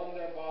not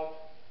wonder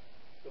about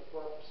the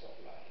purpose of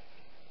life?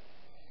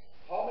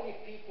 How many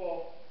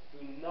people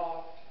do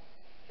not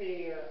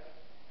fear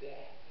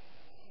death?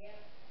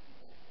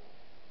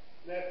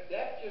 Now, if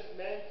death just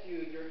meant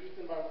you're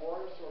eaten by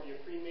worms or you're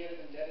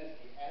cremated and that is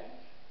the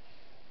end,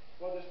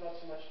 well, there's not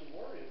so much to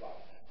worry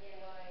about.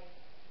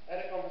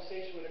 I had a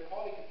conversation with a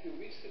colleague a few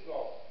weeks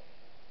ago,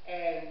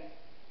 and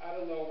I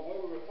don't know what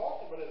we were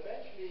talking about.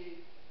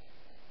 Eventually,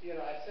 you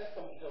know, I said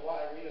something to her, well,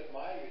 I really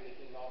admire you that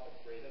you're not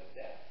afraid of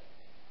death.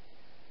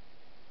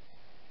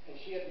 And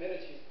she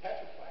admitted she's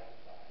petrified of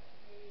dying.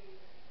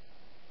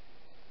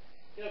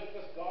 You know,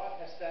 because God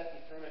has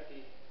set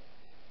eternity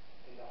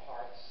in the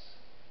hearts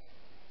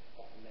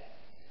of men.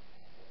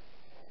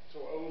 So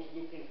we're always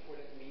looking for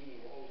that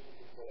meaning, we're always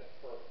looking for that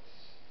purpose.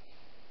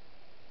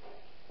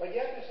 But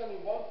yet there's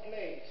only one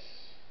place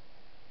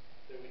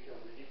that we can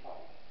really find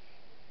it.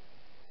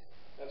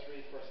 Let's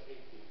read verse 18.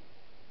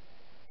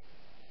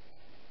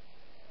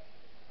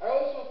 I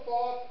also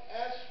thought,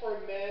 as for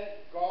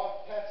men,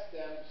 God tests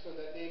them so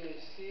that they may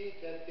see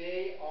that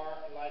they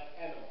are like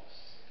animals.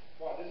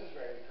 Wow, this is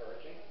very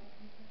encouraging.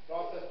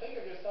 God says, think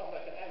of yourself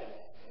like an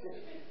animal.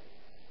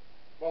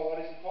 Well,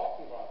 what is he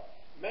talking about?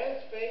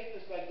 Man's faith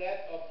is like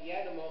that of the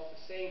animals.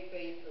 The same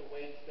fate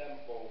awaits them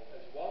both.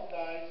 As one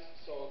dies,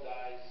 so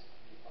dies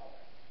the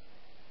other.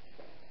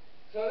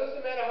 So it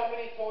doesn't matter how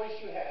many toys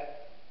you have.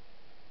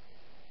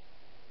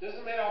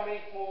 Doesn't matter how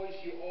many toys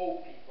you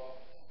owe people.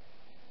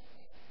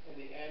 In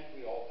the end,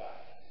 we all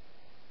die.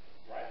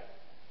 Right?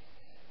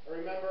 I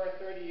remember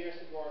 30 years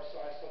ago or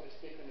so, I saw this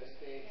stick on the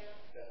stage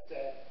that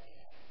said,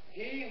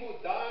 he who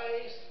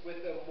dies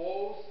with the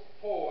most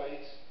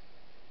toys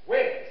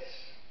wins.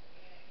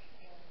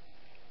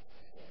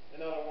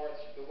 In other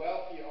words, the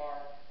wealthy you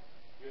are,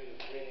 you're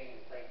just winning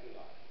and frankly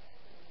life.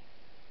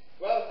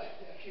 Well,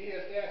 a few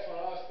years there, I saw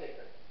another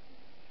sticker.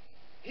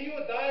 He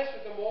who dies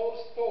with the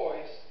most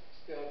toys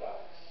still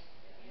dies.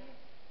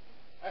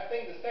 I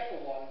think the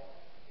second one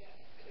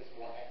is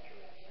more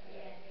accurate.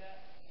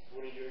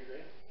 Wouldn't you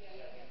agree?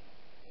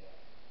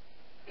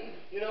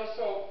 You know,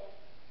 so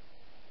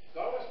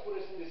God has put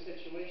us in this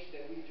situation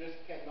that we just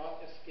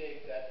cannot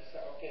escape that. He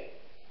said, okay,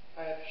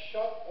 I have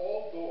shut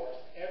all doors,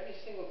 every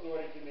single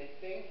door that you may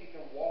think you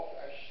can walk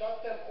through. I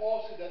shut them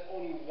all so that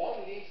only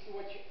one leads to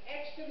what you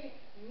actually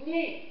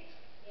need.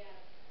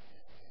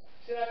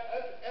 See, like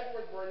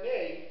Edward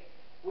Bernays,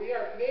 we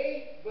are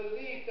made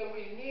believe that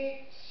we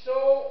need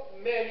so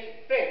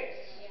many things.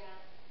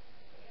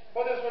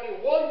 But there's only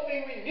one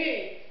thing we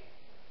need,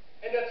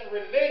 and that's a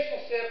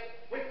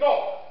relationship with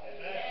God.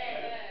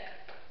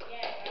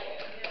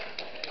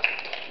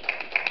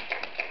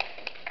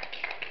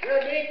 We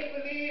are made to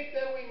believe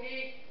that we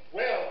need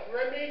Well,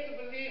 we're made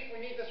to believe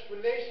we need this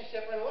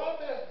relationship, and a lot of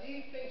times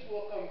these things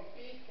will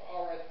compete for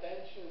our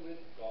attention with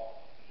God.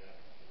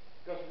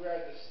 Because we are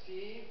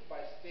deceived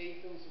by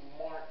Satan's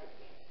marketing.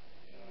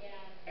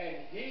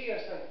 And he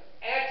is an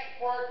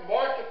expert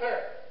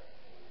marketer.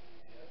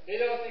 He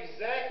knows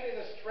exactly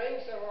the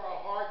strengths of our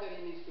heart that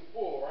he needs to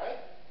pull, right?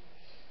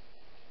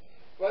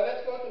 Well,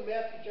 let's go to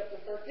Matthew chapter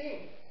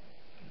 13.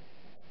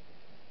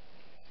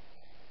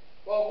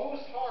 Well,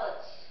 whose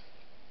hearts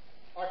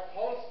are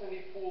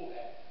constantly pulled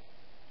at?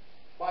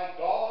 By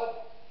God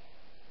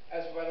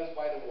as well as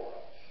by the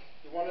world.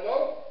 You want to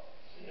know?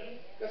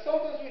 Because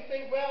sometimes we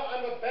think, well,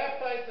 I'm a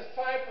baptized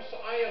disciple, so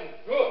I am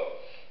good.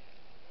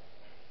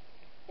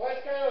 Well,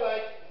 it's kind of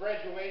like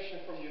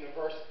graduation from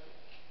university.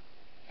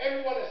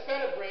 Everyone is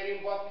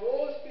celebrating, but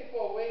most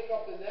people wake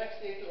up the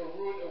next day to a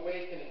rude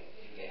awakening.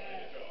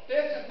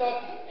 This is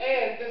not the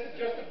end, this is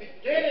just the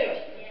beginning.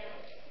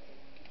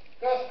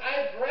 Because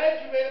I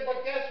graduated,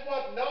 but guess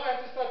what? Now I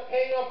have to start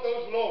paying off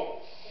those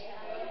loans.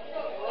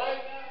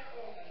 Right?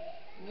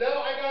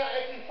 Now I got to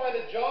actually find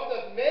a job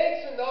that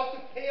makes enough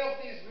to pay off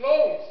these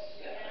loans.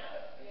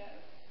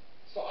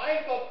 So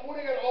I thought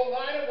pulling an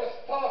all-nighter was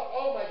tough.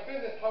 Oh my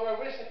goodness, how I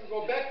wish I could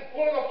go back to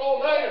pulling off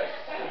all-nighters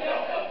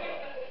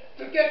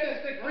to get this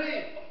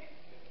degree.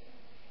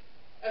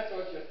 And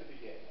so it's just the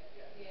beginning.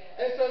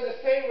 And so in the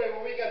same way,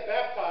 when we get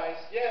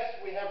baptized, yes,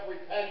 we have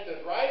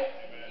repented, right?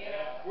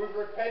 We've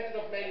repented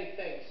of many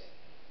things.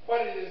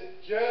 But it is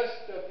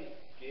just the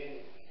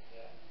beginning.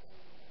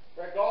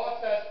 Where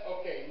God says,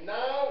 okay,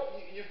 now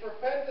you've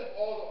repented of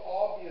all the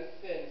obvious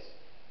sins.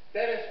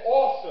 That is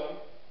awesome.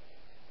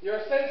 Your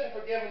sins are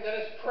forgiven. That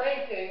is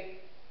cranking.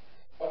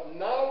 But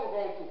now we're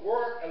going to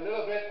work a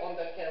little bit on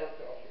that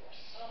character of yours.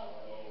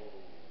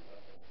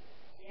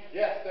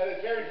 Yes, that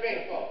is very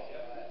painful.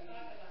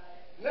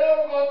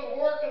 Now we're going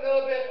to work a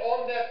little bit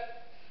on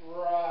that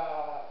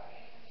pride.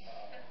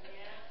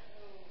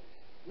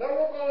 Now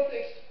we're going to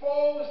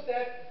expose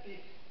that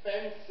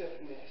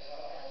defensiveness.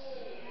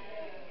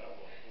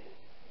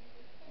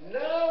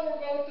 Now we're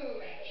going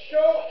to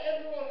show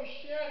everyone who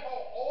shared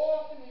how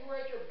awesome you were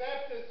at your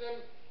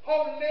baptism,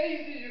 how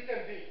lazy you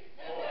can be.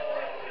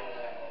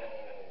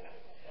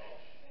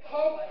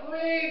 How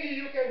greedy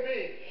you can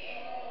be.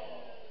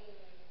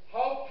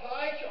 How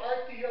tied you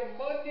are to your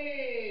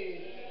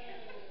money.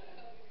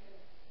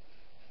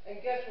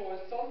 And guess what? When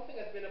something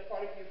has been a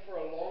part of you for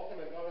a long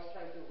time and God is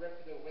trying to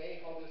rip it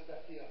away, how does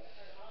that feel?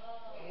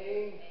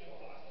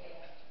 Painful.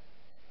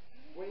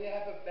 When you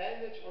have a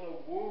bandage on a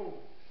wound.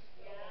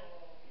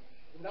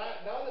 Now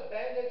the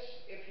bandage,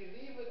 if you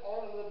leave it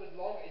on a little bit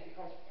longer, it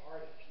becomes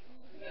part of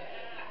you.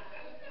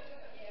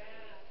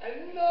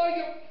 And now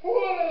you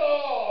pull it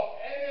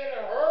off, and it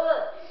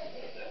hurts.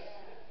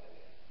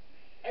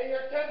 And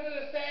you're tempted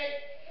to say,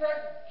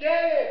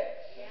 forget it.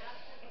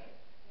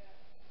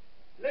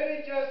 Let me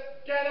just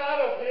get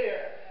out of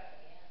here.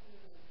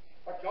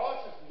 But God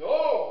says,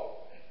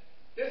 no.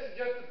 This is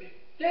just the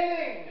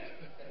beginning.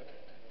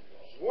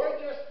 We're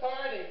just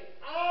starting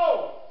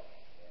out.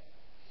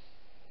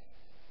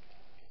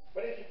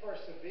 But if you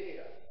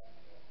persevere,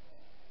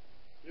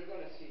 you're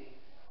going to see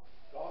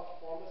God's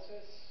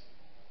promises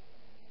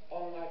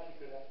unlike you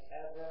could have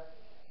ever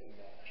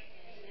imagined.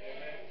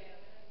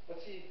 But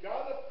see, you've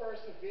got to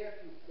persevere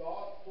through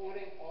God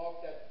pulling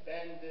off that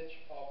bandage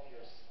of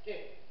your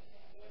skin.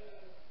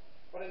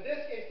 But in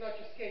this case, not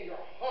your skin, your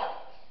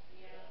heart.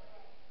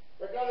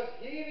 Where God is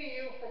healing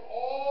you from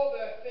all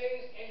the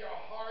things in your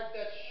heart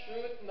that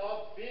should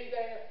not be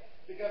there,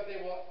 because they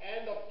will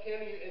end up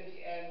killing you in the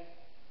end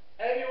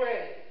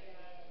anyway.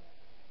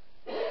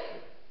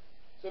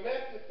 So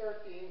Matthew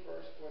 13,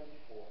 verse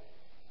 24.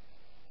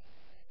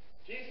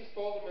 Jesus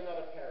told them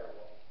another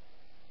parable.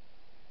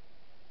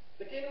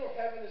 The kingdom of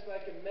heaven is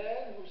like a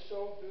man who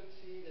sowed good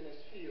seed in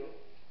his field.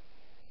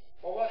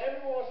 But while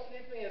everyone was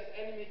sleeping, his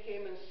enemy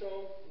came and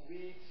sowed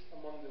weeds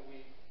among the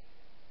wheat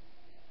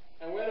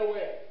and went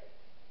away.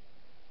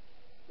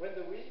 When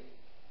the wheat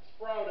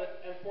sprouted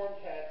and formed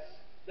heads,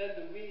 then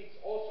the weeds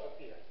also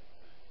appeared.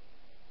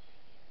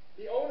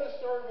 The owner's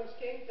servants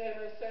came to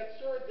him and said,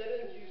 Sir,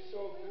 didn't you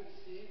sow good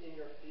seed in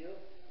your field?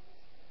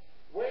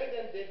 Where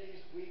then did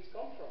these weeds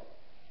come from?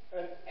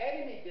 An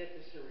enemy did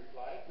this, he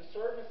replied. The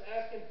servants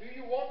asked him, Do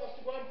you want us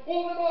to go and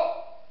pull them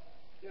up?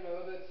 You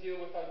know, the zeal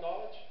without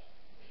knowledge.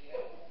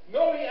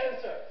 No, he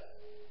answered.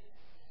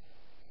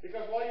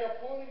 Because while you're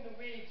pulling the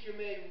weeds, you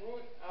may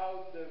root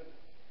out the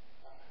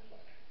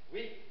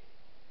wheat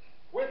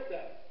with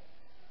them.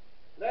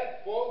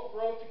 Let both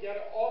grow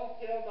together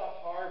until the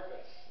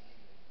harvest.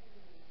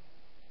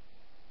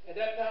 At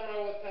that time I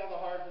will tell the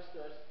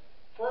harvesters,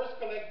 first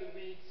collect the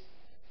weeds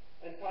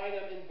and tie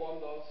them in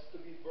bundles to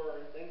be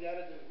burned, then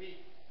gather the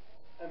wheat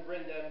and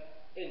bring them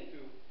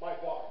into my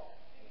barn.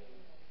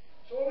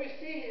 So what we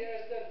see here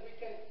is that we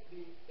can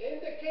be in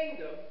the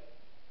kingdom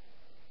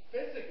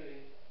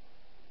physically,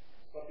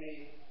 but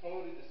be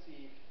totally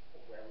deceived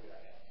of where we are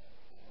at.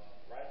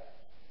 Right?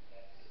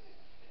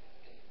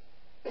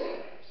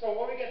 So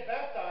when we get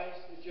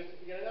baptized, it's just the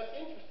beginning. That's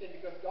interesting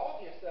because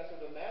God here says, or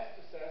the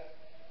Master says,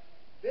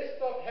 this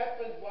stuff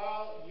happened while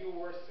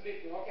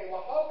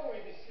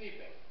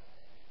sleeping?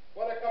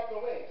 Well, a couple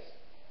of ways.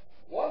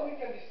 One, we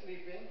can be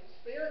sleeping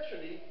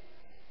spiritually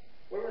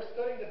when we're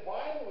studying the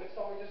Bible with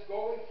someone, just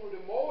going through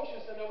the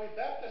motions, and then we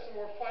baptize and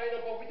we're fired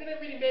up, but we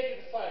didn't really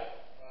make a disciple.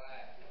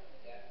 Right.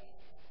 Yeah.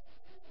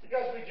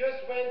 Because we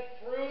just went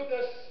through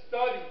the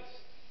studies,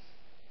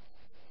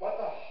 but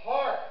the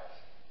heart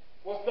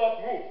was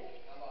not moved.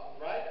 Come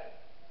on. Right?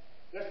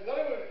 There's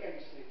another way we can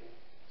be sleeping.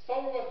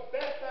 Someone was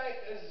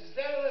baptized as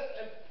zealous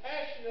and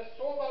passionate,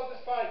 so about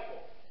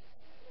disciple.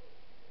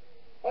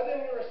 But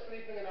then we were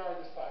sleeping in our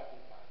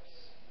discipling times.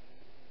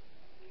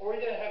 Or we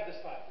didn't have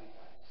discipling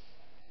times.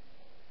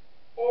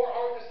 Or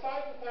our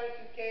discipling times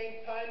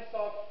became times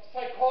of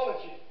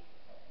psychology.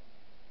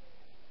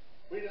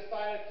 We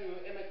decided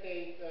to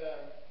imitate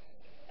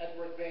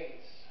Edward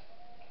Baines.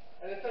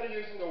 And instead of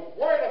using the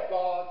Word of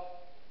God,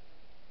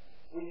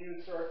 we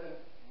used certain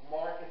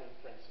marketing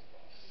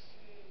principles.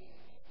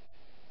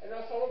 And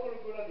now someone could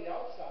look good on the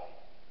outside,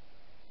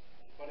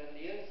 but on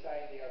the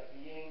inside they are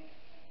being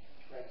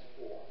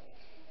transformed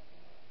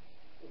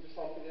into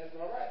something that's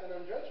not right. And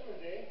on Judgment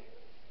Day,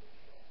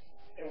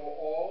 it will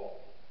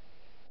all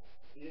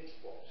be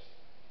exposed.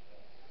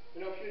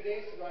 You know, a few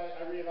days ago,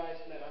 I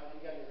realized, man, I'm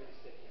getting really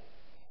sick here.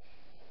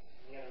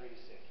 I'm getting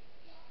really sick.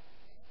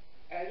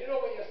 And you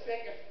know, when you're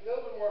sick, it's a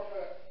little bit more of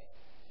a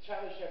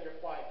challenge to have your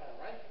quiet time,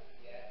 right?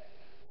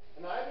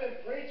 Yeah. And I've been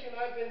preaching,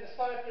 I've been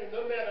discipling,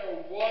 no matter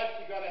what,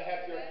 you got to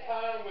have your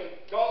time with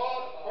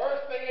God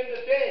first thing in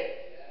the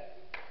day.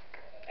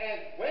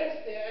 And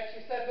Wednesday, I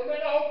actually said, no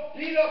matter how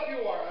beat up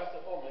you are, I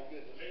said, oh my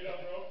goodness.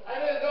 I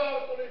didn't know I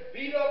was going to be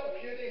beat up a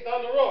few days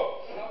down the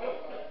road.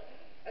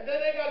 And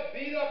then I got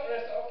beat up, and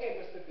I said, okay,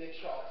 Mr. Big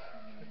Shot.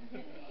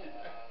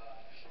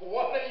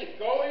 What are you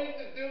going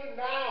to do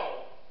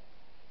now?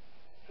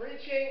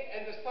 Preaching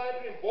and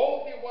discipling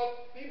boldly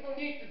what people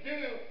need to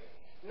do.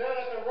 Now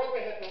that the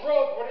rubber hit the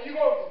road, what are you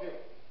going to do?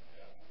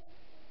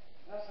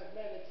 And I was like,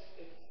 man,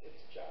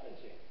 it's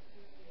challenging.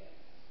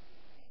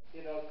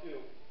 You know,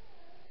 to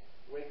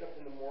wake up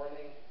in the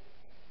morning,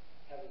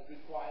 have a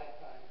good quiet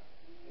time,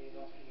 and you're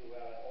not feeling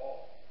well at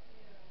all.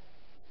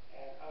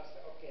 And I was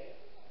like, okay.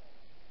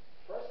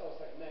 First I was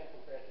like, man,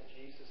 compared to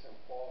Jesus and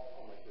Paul,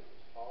 oh my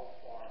goodness, how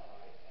far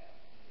I am.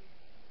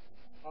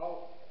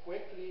 How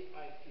quickly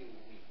I feel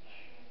weak.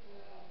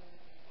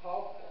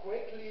 How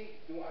quickly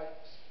do I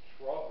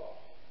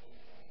struggle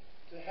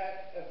to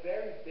have a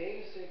very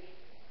basic,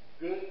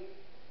 good,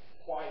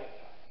 quiet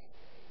time.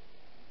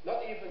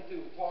 Not even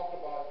to talk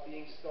about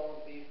being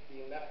stoned,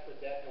 being left for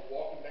dead, and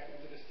walking back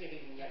into the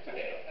city the next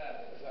day.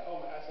 I was like,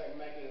 oh my, I was like,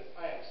 my goodness,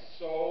 I am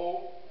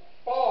so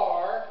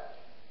far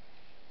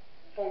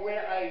from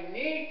where I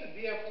need to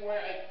be and from where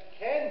I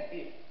can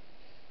be.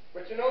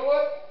 But you know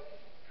what?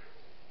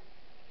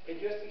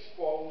 It just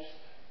exposed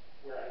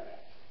where I'm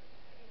at.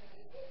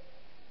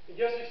 It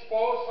just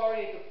exposed how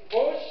I need to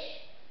push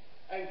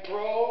and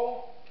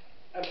grow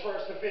and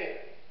persevere.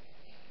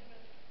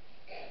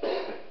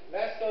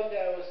 Last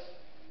Sunday I was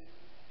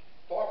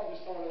talking to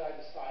someone that I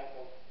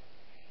discipled,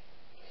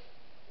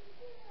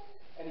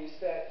 and he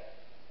said,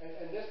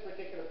 and this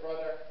particular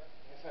brother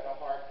has had a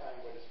hard time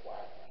with his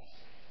quiet times.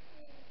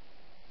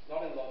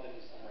 Not in London,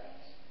 he's somewhere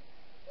else.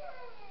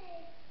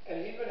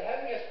 And he's been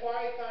having his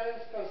quiet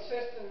times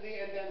consistently,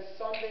 and then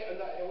Sunday,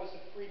 it was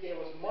a free day, it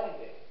was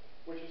Monday,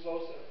 which was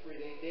also a free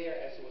day there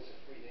as it was a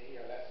free day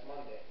here, last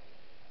Monday.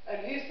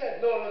 And he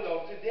said,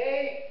 no,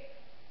 today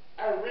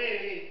I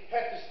really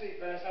have to sleep.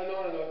 And I said,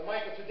 no,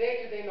 Michael,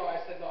 today, no. I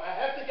said, no, I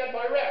have to get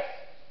my rest.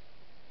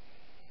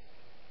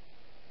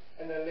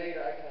 And then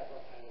later I can have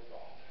my time with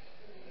God.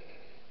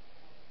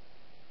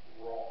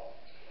 Wrong.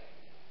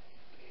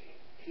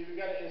 See, we've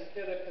got to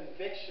instill a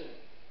conviction.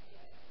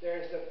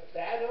 There's a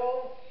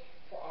battle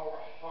for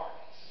our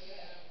hearts.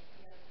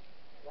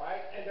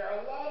 Right? And there are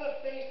a lot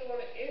of things that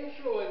want to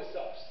influence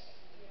us.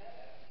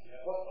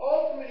 But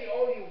ultimately,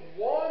 only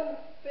one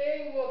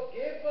thing will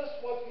give us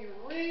what we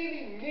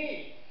really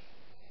need.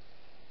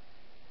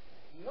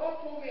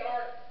 Not what we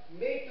are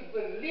made to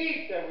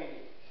believe that we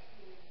need,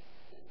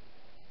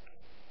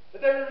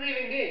 but that we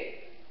really need.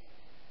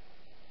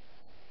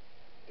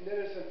 And that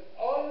is an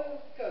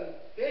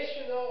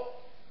unconditional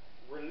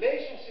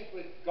relationship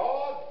with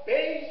God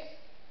based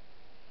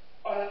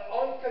on an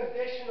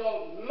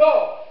unconditional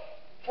love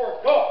for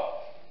God.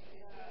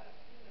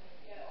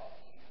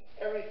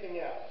 Everything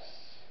else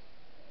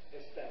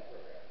is temporary.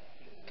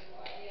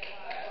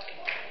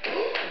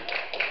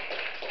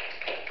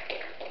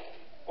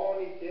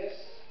 Only this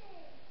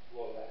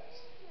will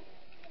last.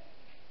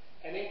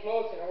 And in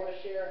closing, I want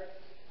to share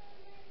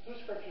two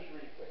scriptures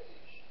really quickly.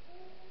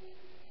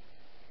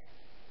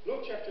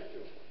 Luke chapter 2.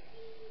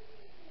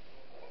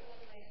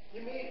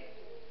 You mean,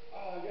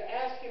 you're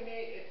asking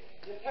me,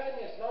 you're telling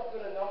me it's not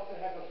good enough to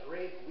have a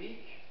great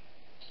week?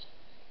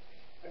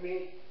 I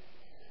mean,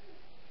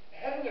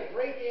 having a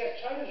great day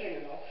is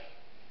challenging enough.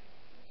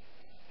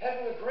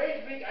 Having a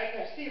great week, I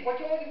can see. But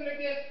you want to be like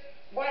this?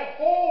 My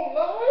whole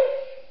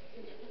life?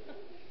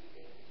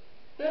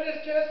 That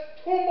is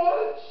just too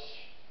much.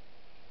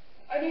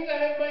 I need to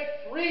have my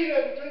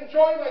freedom to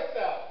enjoy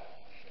myself.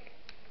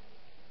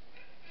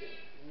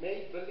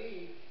 make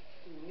believe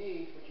to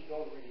need what you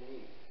don't really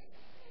need.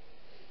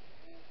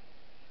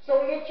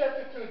 So in Luke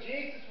chapter 2,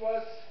 Jesus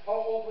was how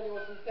old when he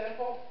was in the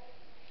temple?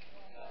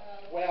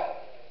 12.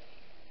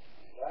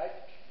 Right?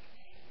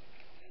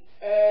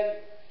 And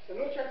in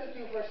Luke chapter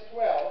 2, verse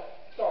 12,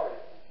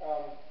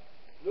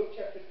 Luke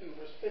chapter 2,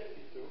 verse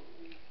 52.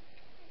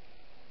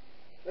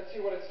 Let's see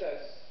what it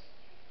says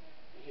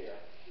here.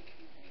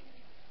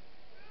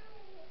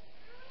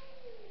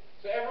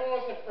 So everyone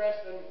was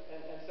impressed and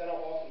said how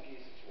awesome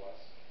Jesus was.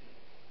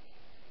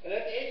 And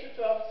at the age of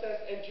 12 it says,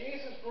 and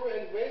Jesus grew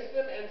in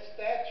wisdom and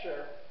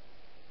stature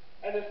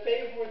and in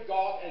favor with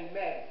God and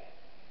men.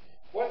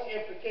 What's the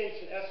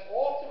implication? As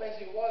awesome as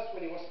he was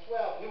when he was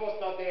 12, he was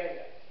not there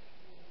yet.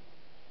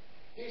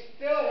 He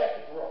still had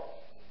to grow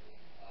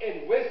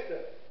in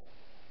wisdom.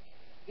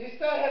 He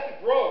still had to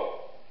grow,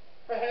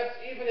 perhaps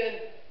even in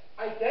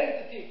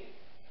identity,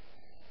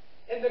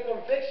 in the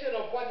conviction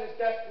of what his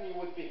destiny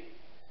would be.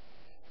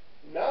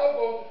 Now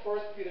go to 1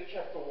 Peter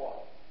chapter 1.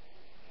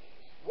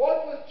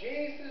 What was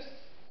Jesus,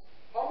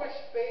 how much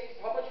space,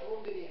 how much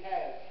room did he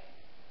have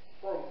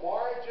for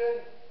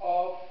margin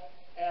of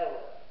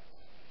error?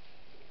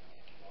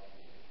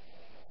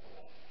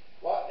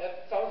 Well,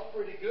 that sounds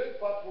pretty good,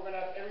 but we're going to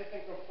have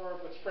everything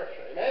confirmed with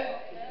Scripture.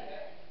 Amen?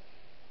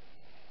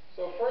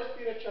 So 1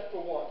 Peter chapter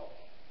 1.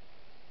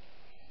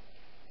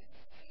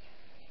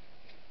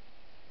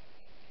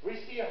 We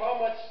see how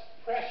much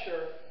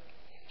pressure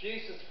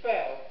Jesus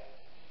felt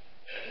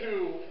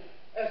to,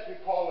 as we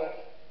call it,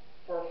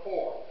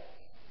 perform.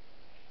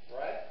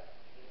 Right?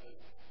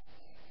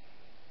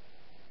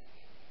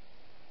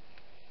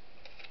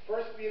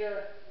 1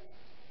 Peter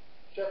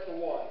chapter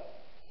 1,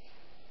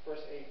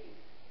 verse 18.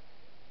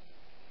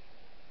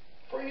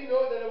 For you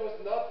know that it was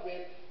not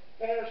with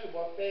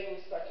perishable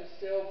things such as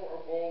silver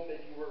or gold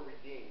that you were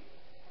redeemed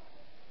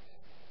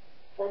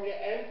from your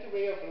empty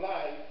way of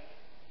life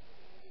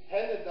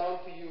handed down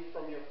to you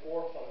from your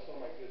forefathers. Oh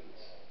my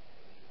goodness.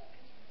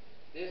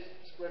 This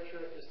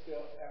scripture is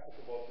still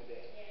applicable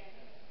today.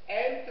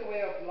 Empty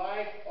way of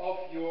life of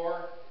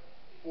your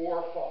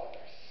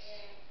forefathers.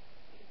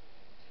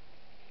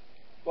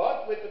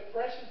 But with the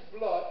precious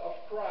blood of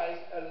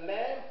Christ, a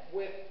lamb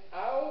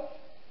without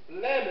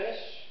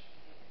blemish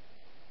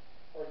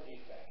or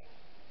defect.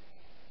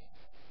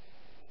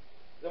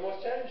 The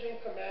most challenging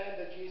command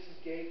that Jesus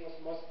gave us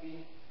must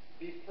be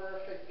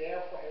perfect,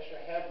 therefore as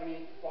your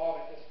heavenly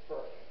Father is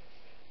perfect.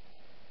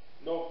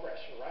 No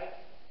pressure, right?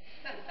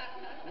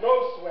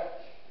 No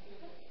sweat.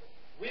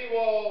 We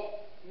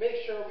will make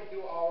sure we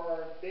do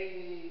our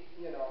daily,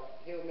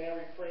 Hail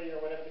Mary prayer,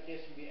 whatever the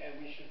case may be, and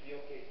we should be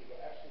okay to go.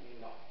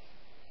 Absolutely not.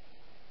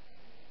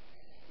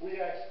 We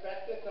are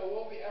expected. Now,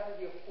 will we ever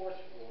be? Of course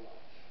we will not.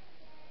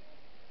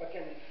 But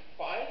can we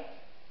fight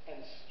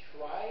and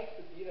strive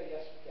to be there?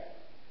 Yes, we can.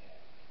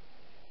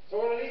 So I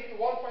want to leave you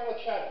one final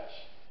challenge.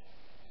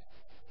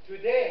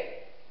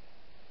 Today,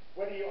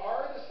 whether you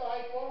are a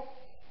disciple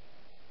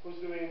who's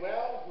doing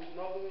well, who's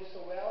not doing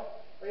so well,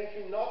 or if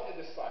you're not a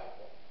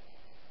disciple,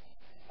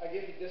 I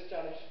give you this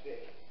challenge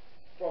today.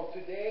 From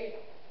today,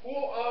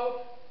 pull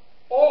out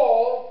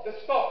all the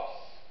stops.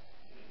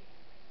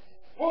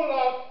 Pull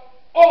out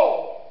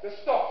all the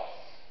stops.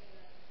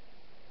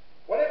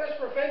 Whatever is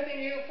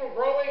preventing you from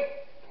growing,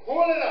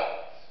 pull it out.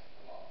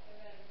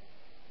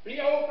 Be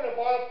open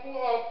about it. Pull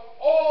out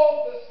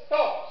all the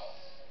stops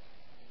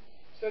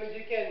so that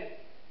you can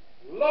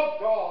love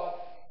God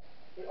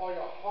with all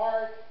your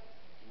heart,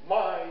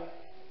 mind,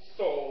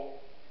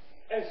 soul,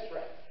 and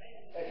strength.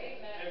 Amen.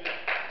 Amen.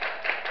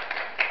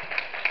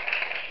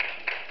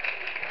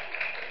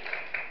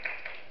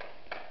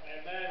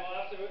 Amen. Well,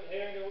 after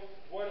hearing the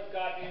word of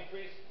God being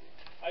preached,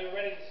 are you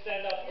ready to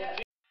stand up for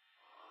Jesus?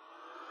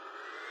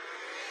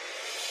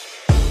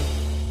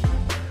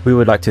 We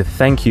would like to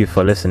thank you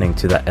for listening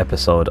to that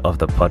episode of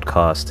the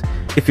podcast.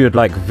 If you would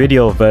like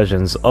video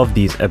versions of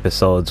these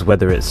episodes,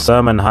 whether it's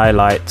sermon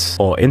highlights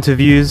or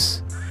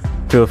interviews,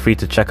 feel free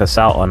to check us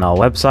out on our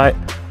website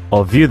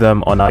or view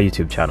them on our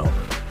YouTube channel.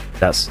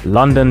 That's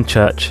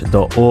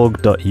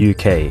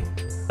londonchurch.org.uk.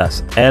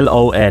 That's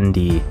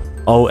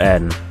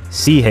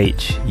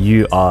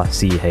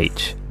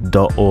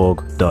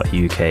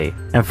LONDONCHURCH.org.uk.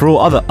 And for all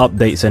other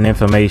updates and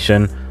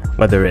information,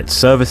 whether it's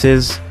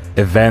services,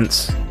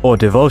 events, or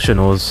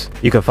devotionals,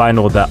 you can find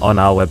all that on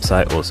our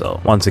website also.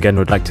 Once again,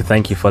 we'd like to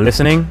thank you for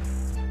listening,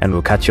 and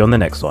we'll catch you on the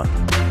next one.